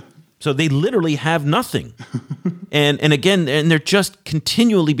 Yeah. So they literally have nothing. And again, they're just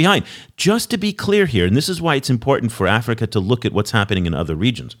continually behind. Just to be clear here, and this is why it's important for Africa to look at what's happening in other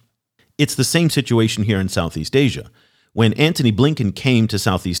regions. It's the same situation here in Southeast Asia. When Antony Blinken came to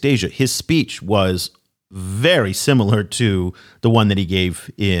Southeast Asia, his speech was very similar to the one that he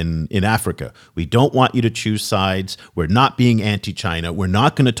gave in Africa. We don't want you to choose sides. We're not being anti-China. We're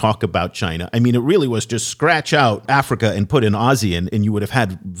not going to talk about China. I mean, it really was just scratch out Africa and put in ASEAN, and you would have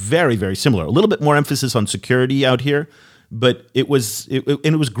had very, very similar. A little bit more emphasis on security out here, but it was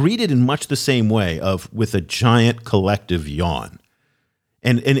greeted in much the same way with a giant collective yawn.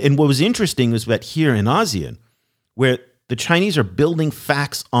 And what was interesting was that here in ASEAN, where the Chinese are building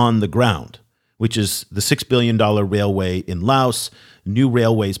facts on the ground, which is the $6 billion railway in Laos, new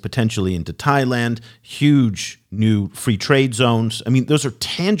railways potentially into Thailand, huge new free trade zones. I mean, those are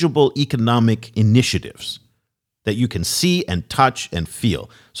tangible economic initiatives that you can see and touch and feel.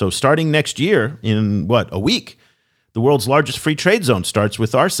 So starting next year, in a week, the world's largest free trade zone starts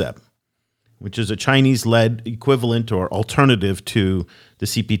with RCEP, which is a Chinese-led equivalent or alternative to the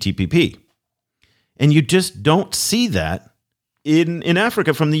CPTPP. And you just don't see that in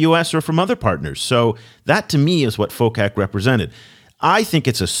Africa from the U.S. or from other partners. So that, to me, is what FOCAC represented. I think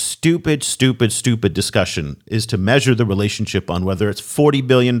it's a stupid discussion is to measure the relationship on whether it's $40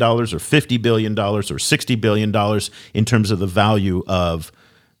 billion or $50 billion or $60 billion in terms of the value of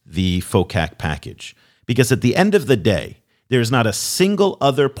the FOCAC package. Because at the end of the day, there is not a single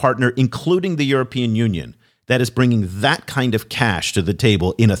other partner, including the European Union, that is bringing that kind of cash to the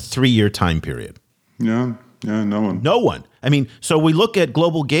table in a 3-year time period. Yeah, no one. No one. I mean, so we look at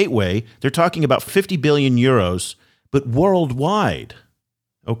Global Gateway, they're talking about 50 billion euros, but worldwide,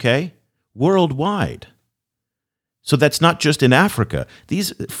 okay? Worldwide. So that's not just in Africa.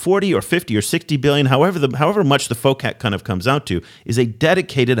 These 40 or 50 or 60 billion, however much the FOCAC kind of comes out to, is a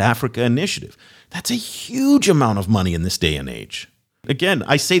dedicated Africa initiative. That's a huge amount of money in this day and age. Again,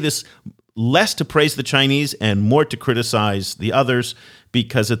 I say this less to praise the Chinese and more to criticize the others,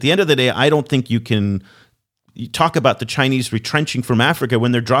 because at the end of the day, I don't think you talk about the Chinese retrenching from Africa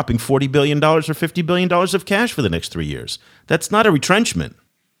when they're dropping $40 billion or $50 billion of cash for the next 3 years. That's not a retrenchment.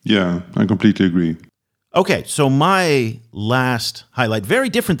 Yeah, I completely agree. Okay, so my last highlight, very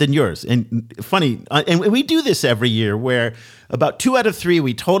different than yours, and funny, and we do this every year where about 2 out of 3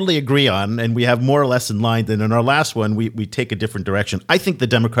 we totally agree on, and we have more or less in line. Then in our last one, we take a different direction. I think the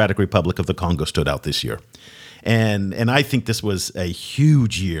Democratic Republic of the Congo stood out this year. And I think this was a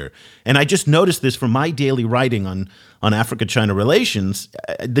huge year. And I just noticed this from my daily writing on Africa-China relations.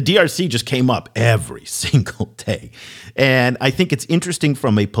 The DRC just came up every single day. And I think it's interesting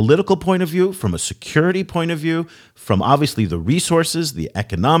from a political point of view, from a security point of view, from obviously the resources, the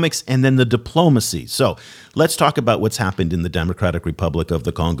economics, and then the diplomacy. So let's talk about what's happened in the Democratic Republic of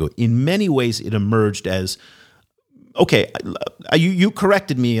the Congo. In many ways, it emerged as okay, you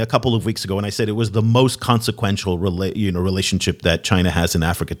corrected me a couple of weeks ago when I said it was the most consequential relationship that China has in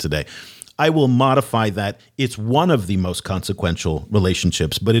Africa today. I will modify that. It's one of the most consequential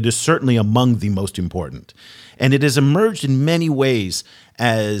relationships, but it is certainly among the most important. And it has emerged in many ways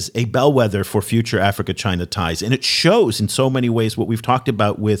as a bellwether for future Africa-China ties. And it shows in so many ways what we've talked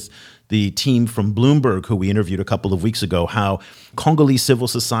about with the team from Bloomberg, who we interviewed a couple of weeks ago, how Congolese civil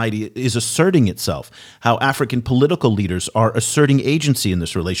society is asserting itself, how African political leaders are asserting agency in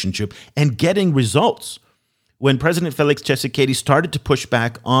this relationship and getting results. When President Felix Tshisekedi started to push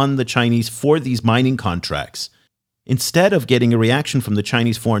back on the Chinese for these mining contracts, instead of getting a reaction from the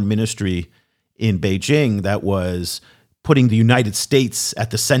Chinese Foreign Ministry in Beijing that was putting the United States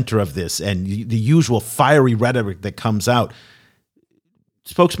at the center of this and the usual fiery rhetoric that comes out,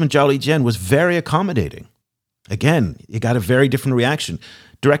 spokesman Zhao Lijian was very accommodating. again, it got a very different reaction.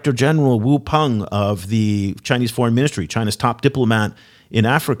 Director General Wu Peng of the Chinese Foreign Ministry, China's top diplomat in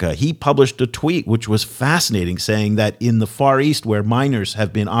Africa, he published a tweet which was fascinating, saying that in the Far East, where miners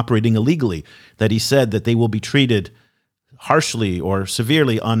have been operating illegally, that he said that they will be treated harshly or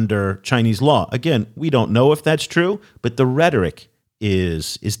severely under Chinese law. Again, we don't know if that's true, but the rhetoric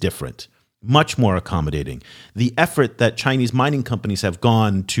is different, much more accommodating. The effort that Chinese mining companies have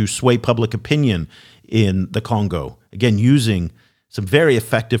gone to sway public opinion in the Congo, again, using some very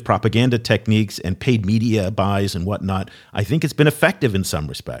effective propaganda techniques and paid media buys and whatnot, I think it's been effective in some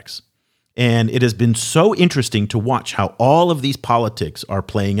respects. And it has been so interesting to watch how all of these politics are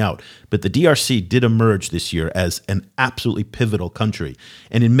playing out. But the DRC did emerge this year as an absolutely pivotal country.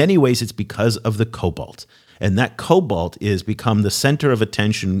 And in many ways, it's because of the cobalt. And that cobalt is become the center of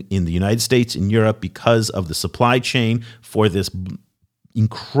attention in the United States and Europe because of the supply chain for this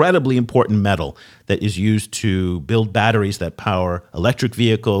incredibly important metal that is used to build batteries that power electric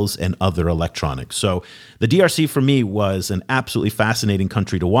vehicles and other electronics. So the DRC for me was an absolutely fascinating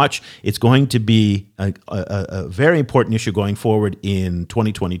country to watch. It's going to be a very important issue going forward in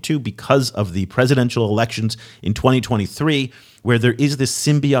 2022 because of the presidential elections in 2023, where there is this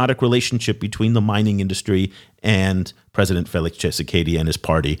symbiotic relationship between the mining industry and President Felix Tshisekedi and his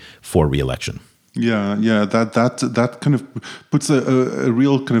party for re-election. Yeah, that kind of puts a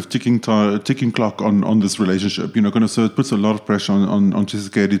real kind of ticking clock on this relationship. So it puts a lot of pressure on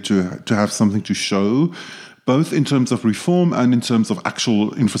Tshisekedi to have something to show, both in terms of reform and in terms of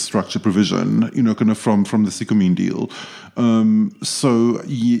actual infrastructure provision. From the Sikomin deal.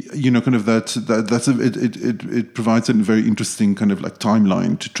 It provides a very interesting kind of like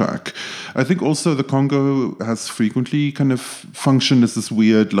timeline to track. I think also the Congo has frequently kind of functioned as this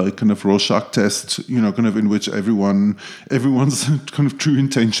weird like kind of Rorschach test, in which everyone's kind of true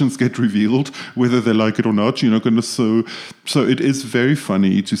intentions get revealed, whether they like it or not. So it is very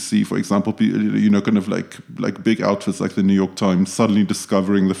funny to see, for example, like big outfits like the New York Times suddenly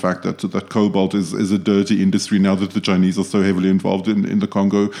discovering the fact that cobalt is a dirty industry now that the Chinese are so heavily involved in the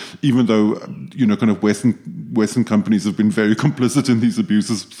Congo, even though Western companies have been very complicit in these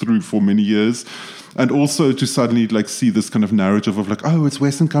abuses for many years. And also to suddenly like see this kind of narrative of like, oh, it's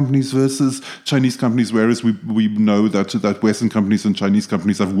Western companies versus Chinese companies, whereas we know that Western companies and Chinese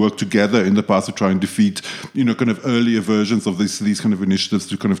companies have worked together in the past to try and defeat kind of earlier versions of these kind of initiatives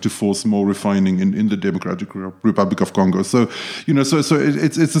to force more refining in the Democratic Republic of Congo. So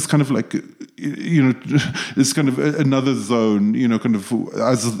it's this kind of like it's kind of another zone, kind of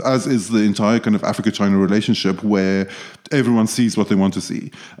as is the entire kind of Africa-China relationship, where everyone sees what they want to see.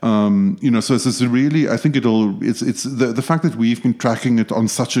 So it's really, I think it's the fact that we've been tracking it on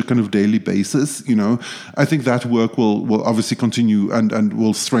such a kind of daily basis. I think that work will obviously continue and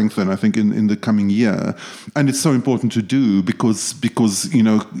will strengthen, I think, in the coming year. And it's so important to do because people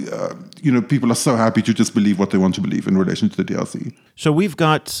are so happy to just believe what they want to believe in relation to the DRC. So we've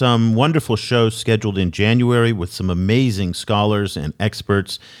got some wonderful shows scheduled in January with some amazing scholars and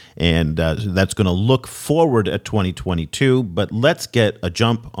experts, and that's going to look forward at 2022. But let's get a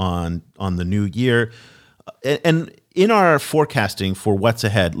jump on the new year. And in our forecasting for what's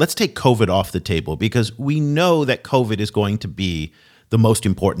ahead, let's take COVID off the table, because we know that COVID is going to be the most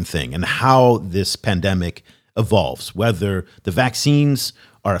important thing, and how this pandemic evolves, whether the vaccines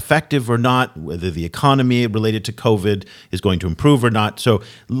are effective or not, whether the economy related to COVID is going to improve or not. So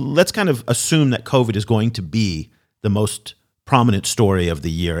let's kind of assume that COVID is going to be the most prominent story of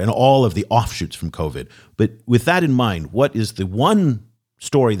the year and all of the offshoots from COVID. But with that in mind, what is the one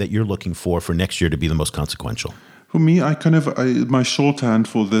story that you're looking for next year to be the most consequential? For me, my shorthand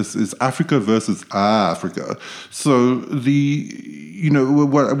for this is Africa versus Africa. So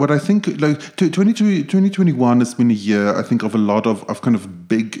what I think, like 2021 has been a year, I think, of a lot of kind of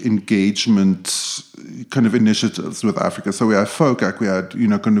big engagement kind of initiatives with Africa. So we had FOCAC, we had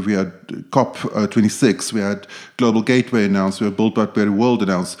COP26, we had Global Gateway announced, we had Build Back Better World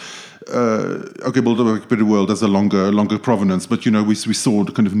announced. Build Back Better World has a longer provenance, but we saw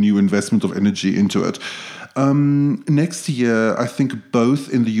the kind of new investment of energy into it. Next year, I think both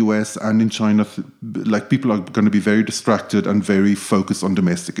in the US and in China, people are going to be very distracted and very focused on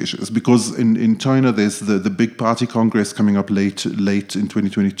domestic issues, because in China there's the big party congress coming up late in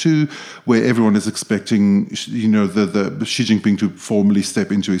 2022, where everyone is expecting the Xi Jinping to formally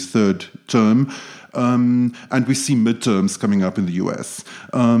step into his third term. And we see midterms coming up in the US.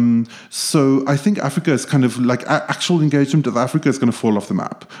 So I think Africa is kind of like actual engagement of Africa is going to fall off the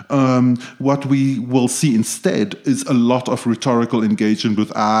map. What we will see instead is a lot of rhetorical engagement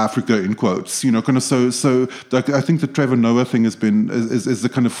with Africa in quotes, so like, I think the Trevor Noah thing is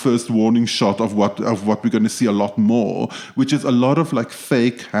the kind of first warning shot of what we're going to see a lot more, which is a lot of like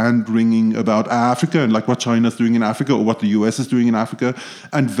fake hand wringing about Africa and like what China's doing in Africa or what the US is doing in Africa,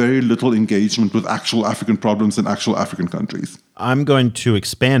 and very little engagement with actual African problems in actual African countries. I'm going to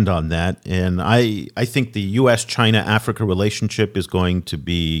expand on that, and I think the U.S.-China-Africa relationship is going to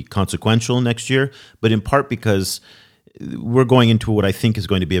be consequential next year, but in part because we're going into what I think is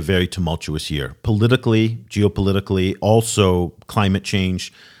going to be a very tumultuous year, politically, geopolitically, also climate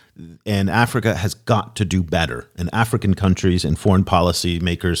change, and Africa has got to do better, and African countries and foreign policy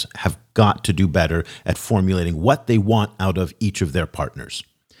makers have got to do better at formulating what they want out of each of their partners.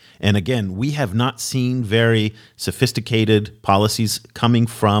 And again, we have not seen very sophisticated policies coming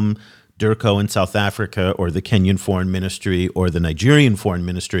from Durko in South Africa or the Kenyan Foreign Ministry or the Nigerian Foreign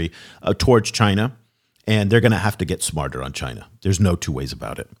Ministry towards China. And they're going to have to get smarter on China. There's no two ways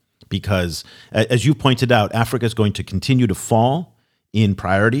about it. Because as you pointed out, Africa is going to continue to fall in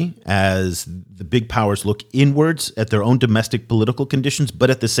priority as the big powers look inwards at their own domestic political conditions, but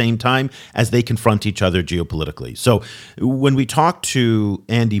at the same time as they confront each other geopolitically. So when we talked to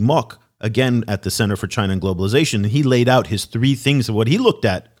Andy Mok, again at the Center for China and Globalization, he laid out his 3 things of what he looked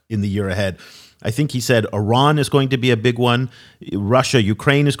at in the year ahead. I think he said Iran is going to be a big one, Russia,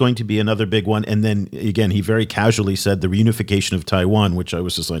 Ukraine is going to be another big one, and then again, he very casually said the reunification of Taiwan, which I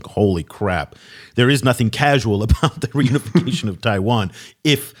was just like, holy crap. There is nothing casual about the reunification of Taiwan.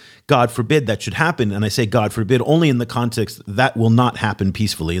 If, God forbid, that should happen, and I say God forbid only in the context that will not happen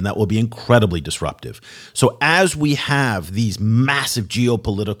peacefully, and that will be incredibly disruptive. So as we have these massive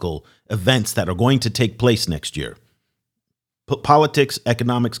geopolitical events that are going to take place next year, politics,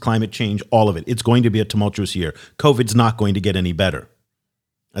 economics, climate change, all of it. It's going to be a tumultuous year. COVID's not going to get any better.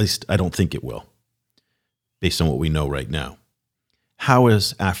 At least I don't think it will, based on what we know right now. How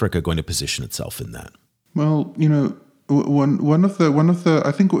is Africa going to position itself in that? Well, one of the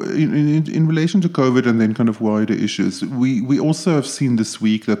I think in relation to COVID and then kind of wider issues, we also have seen this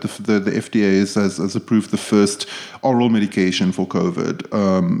week that the FDA has approved the first oral medication for COVID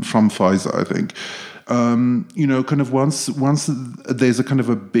from Pfizer, I think. Kind of once there's a kind of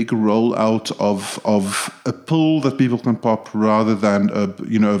a big rollout of a pill that people can pop rather than a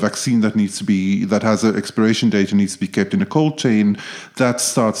vaccine that has an expiration date and needs to be kept in a cold chain, that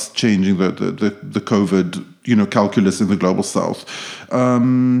starts changing the COVID calculus in the global south.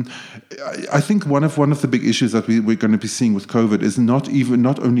 I think one of the big issues that we're going to be seeing with COVID is not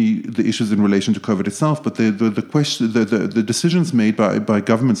only the issues in relation to COVID itself, but the question, the decisions made by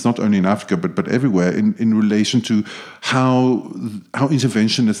governments not only in Africa but everywhere in relation to how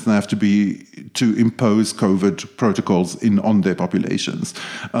interventionists have to be to impose COVID protocols on their populations.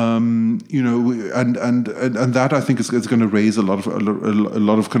 And that I think is going to raise a lot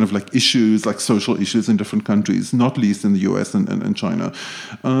of kind of like issues, like social issues in different countries, not least in the US and China.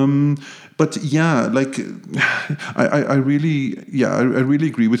 But yeah, like I really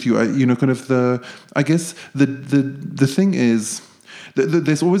agree with you. I guess the thing is,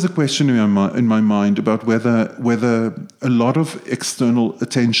 there's always a question in my mind about whether a lot of external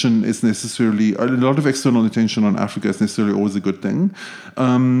attention on Africa is necessarily always a good thing,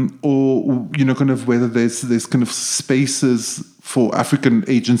 or kind of whether there's kind of spaces for African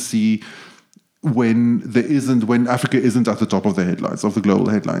agency when Africa isn't at the top of the headlines, of the global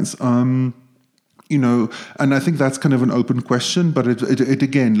headlines. And I think that's kind of an open question, but it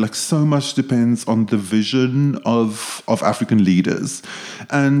again, like so much depends on the vision of African leaders.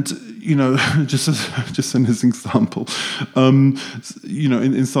 And, just as an example,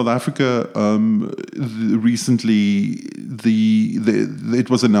 in South Africa, recently it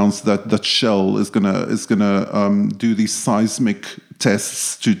was announced that Shell is gonna do these seismic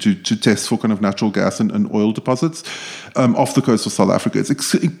tests to test for kind of natural gas and oil deposits off the coast of South Africa.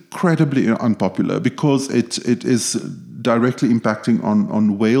 It's incredibly unpopular because it is directly impacting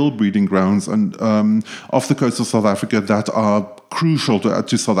on whale breeding grounds and off the coast of South Africa that are crucial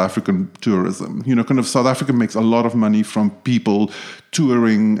to South African tourism. Kind of South Africa makes a lot of money from people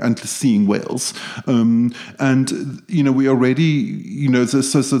touring and seeing whales. We already,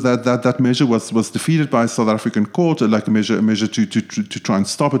 so that measure was defeated by a South African court, like a measure to try and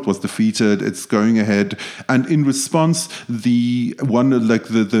stop it was defeated. It's going ahead. And in response, the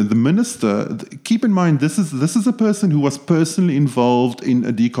minister, keep in mind, this is a person who was personally involved in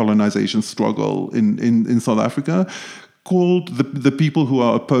a decolonization struggle in South Africa, called the people who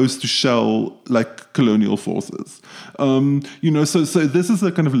are opposed to shell like colonial forces. So this is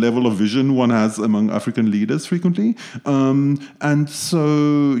the kind of level of vision one has among African leaders frequently. And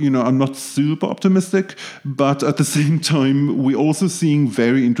so, I'm not super optimistic, but at the same time, we're also seeing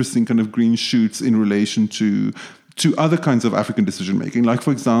very interesting kind of green shoots in relation to other kinds of African decision making, like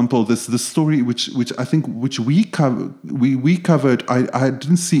for example, this story which we covered. I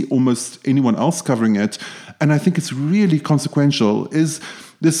didn't see almost anyone else covering it, and I think it's really consequential. Is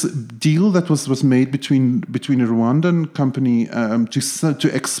this deal that was made between a Rwandan company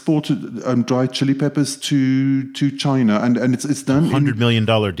to export dried chili peppers to China, and it's done $100 million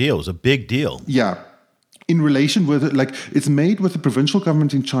deal. It's a big deal. Yeah. In relation with it, like it's made with the provincial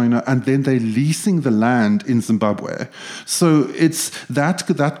government in China, and then they're leasing the land in Zimbabwe. So it's that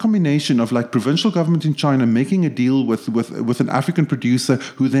combination of like provincial government in China making a deal with an African producer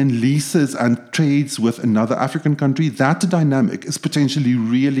who then leases and trades with another African country. That dynamic is potentially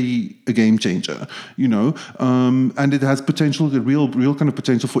really a game changer, and it has potential, real kind of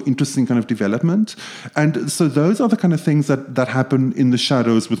potential for interesting kind of development. And so those are the kind of things that happen in the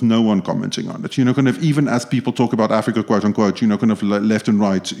shadows with no one commenting on it. Kind of even as people talk about Africa, quote unquote, kind of left and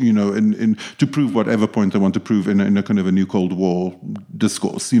right, in to prove whatever point they want to prove in a kind of a new Cold War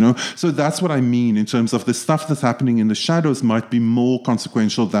discourse, So that's what I mean in terms of the stuff that's happening in the shadows might be more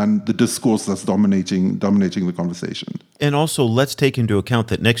consequential than the discourse that's dominating the conversation. And also, let's take into account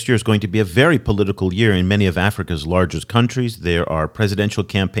that next year is going to be a very political year in many of Africa's largest countries. There are presidential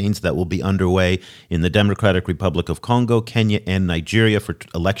campaigns that will be underway in the Democratic Republic of Congo, Kenya, and Nigeria for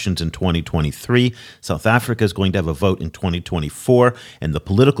elections in 2023. South Africa is going to have a vote in 2024, and the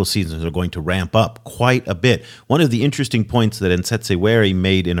political seasons are going to ramp up quite a bit. One of the interesting points that Ntsetsewere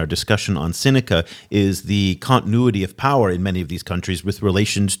made in our discussion on Sinica is the continuity of power in many of these countries with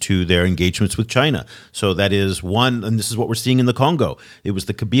relations to their engagements with China. So that is one, and this is what we're seeing in the Congo. It was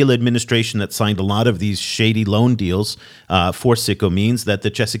the Kabila administration that signed a lot of these shady loan deals for Sicko Means that the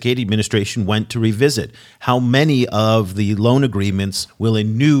Tshisekedi administration went to revisit. How many of the loan agreements will a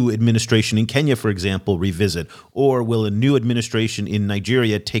new administration in Kenya, for example, revisit? Or will a new administration in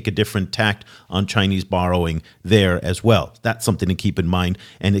Nigeria take a different tact on Chinese borrowing there as well? That's something to keep in mind,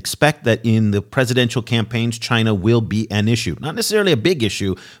 and expect that in the presidential campaigns, China will be an issue. Not necessarily a big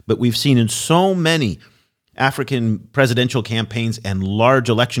issue, but we've seen in so many African presidential campaigns and large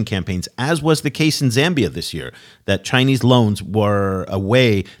election campaigns, as was the case in Zambia this year, that Chinese loans were a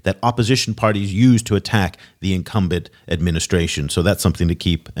way that opposition parties used to attack the incumbent administration. So that's something to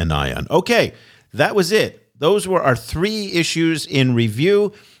keep an eye on. Okay, that was it. Those were our 3 issues in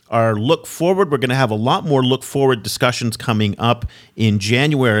review. Our look forward, we're going to have a lot more look forward discussions coming up in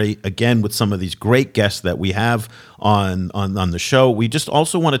January, again, with some of these great guests that we have on the show. We just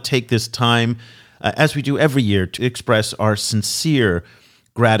also want to take this time, as we do every year, to express our sincere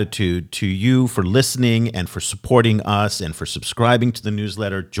gratitude to you for listening and for supporting us and for subscribing to the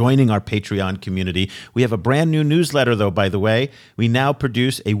newsletter, joining our Patreon community. We have a brand new newsletter, though, by the way. We now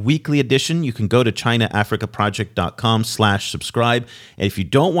produce a weekly edition. You can go to ChinaAfricaProject.com/subscribe. And if you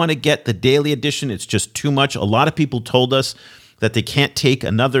don't want to get the daily edition, it's just too much. A lot of people told us that they can't take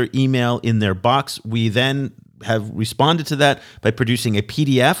another email in their box. We then have responded to that by producing a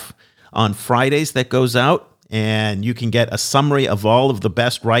PDF on Fridays that goes out. And you can get a summary of all of the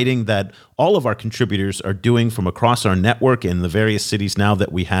best writing that all of our contributors are doing from across our network in the various cities now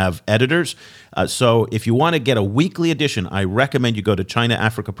that we have editors. So if you want to get a weekly edition, I recommend you go to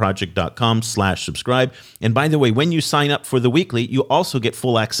ChinaAfricaProject.com/subscribe. And by the way, when you sign up for the weekly, you also get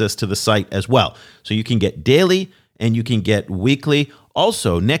full access to the site as well. So you can get daily and you can get weekly.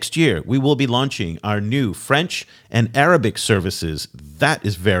 Also, next year, we will be launching our new French and Arabic services. That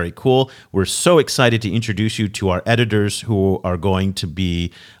is very cool. We're so excited to introduce you to our editors who are going to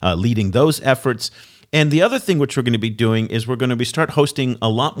be leading those efforts. And the other thing which we're going to be doing is we're going to start hosting a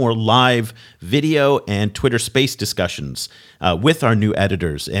lot more live video and Twitter Space discussions with our new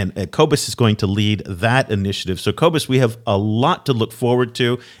editors. And Cobus is going to lead that initiative. So, Cobus, we have a lot to look forward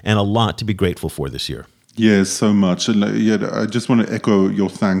to and a lot to be grateful for this year. Yes, so much. And I just want to echo your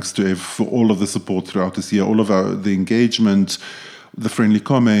thanks to Ev for all of the support throughout this year, all of the engagement, the friendly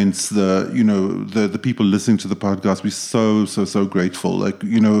comments, the people listening to the podcast. We're so grateful. Like,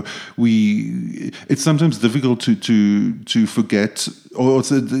 it's sometimes difficult to forget, or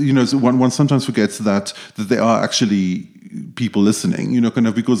one sometimes forgets that there are actually people listening, kind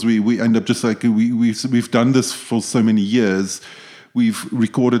of, because we end up just like we've done this for so many years. We've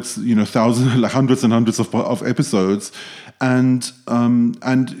recorded, thousands, like hundreds and hundreds of episodes, and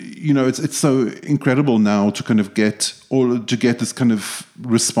it's so incredible now to kind of get this kind of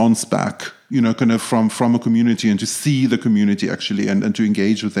response back kind of from a community, and to see the community actually, and to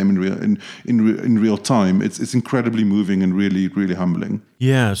engage with them in real time. It's incredibly moving and really, really humbling.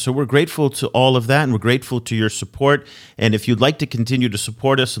 Yeah, so we're grateful to all of that, and we're grateful to your support. And if you'd like to continue to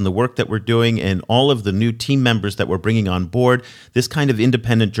support us in the work that we're doing and all of the new team members that we're bringing on board, this kind of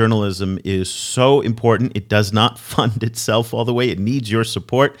independent journalism is so important. It does not fund itself all the way. It needs your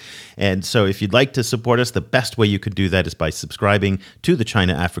support. And so if you'd like to support us, the best way you could do that is by subscribing to the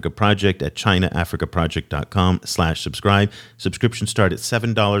China Africa Project at chinaafricaproject.com/subscribe. Subscriptions start at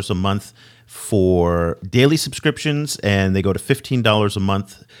 $7 a month for daily subscriptions, and they go to $15 a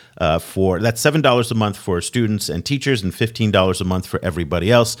month that's $7 a month for students and teachers, and $15 a month for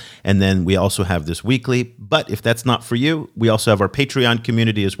everybody else. And then we also have this weekly. But if that's not for you, we also have our Patreon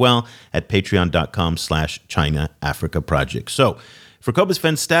community as well at patreon.com/China Africa Project. So for Cobus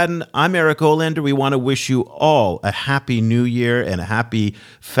Van Staden, I'm Eric Olander. We want to wish you all a happy new year and a happy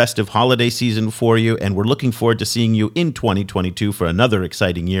festive holiday season for you. And we're looking forward to seeing you in 2022 for another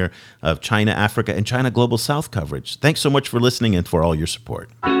exciting year of China Africa and China Global South coverage. Thanks so much for listening and for all your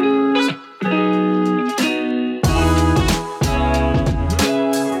support.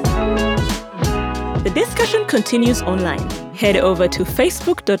 The discussion continues online. Head over to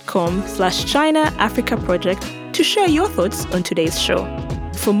facebook.com/China Africa Project to share your thoughts on today's show.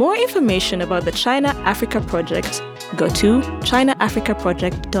 For more information about the China Africa Project, go to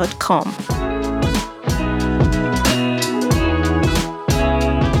chinaafricaproject.com.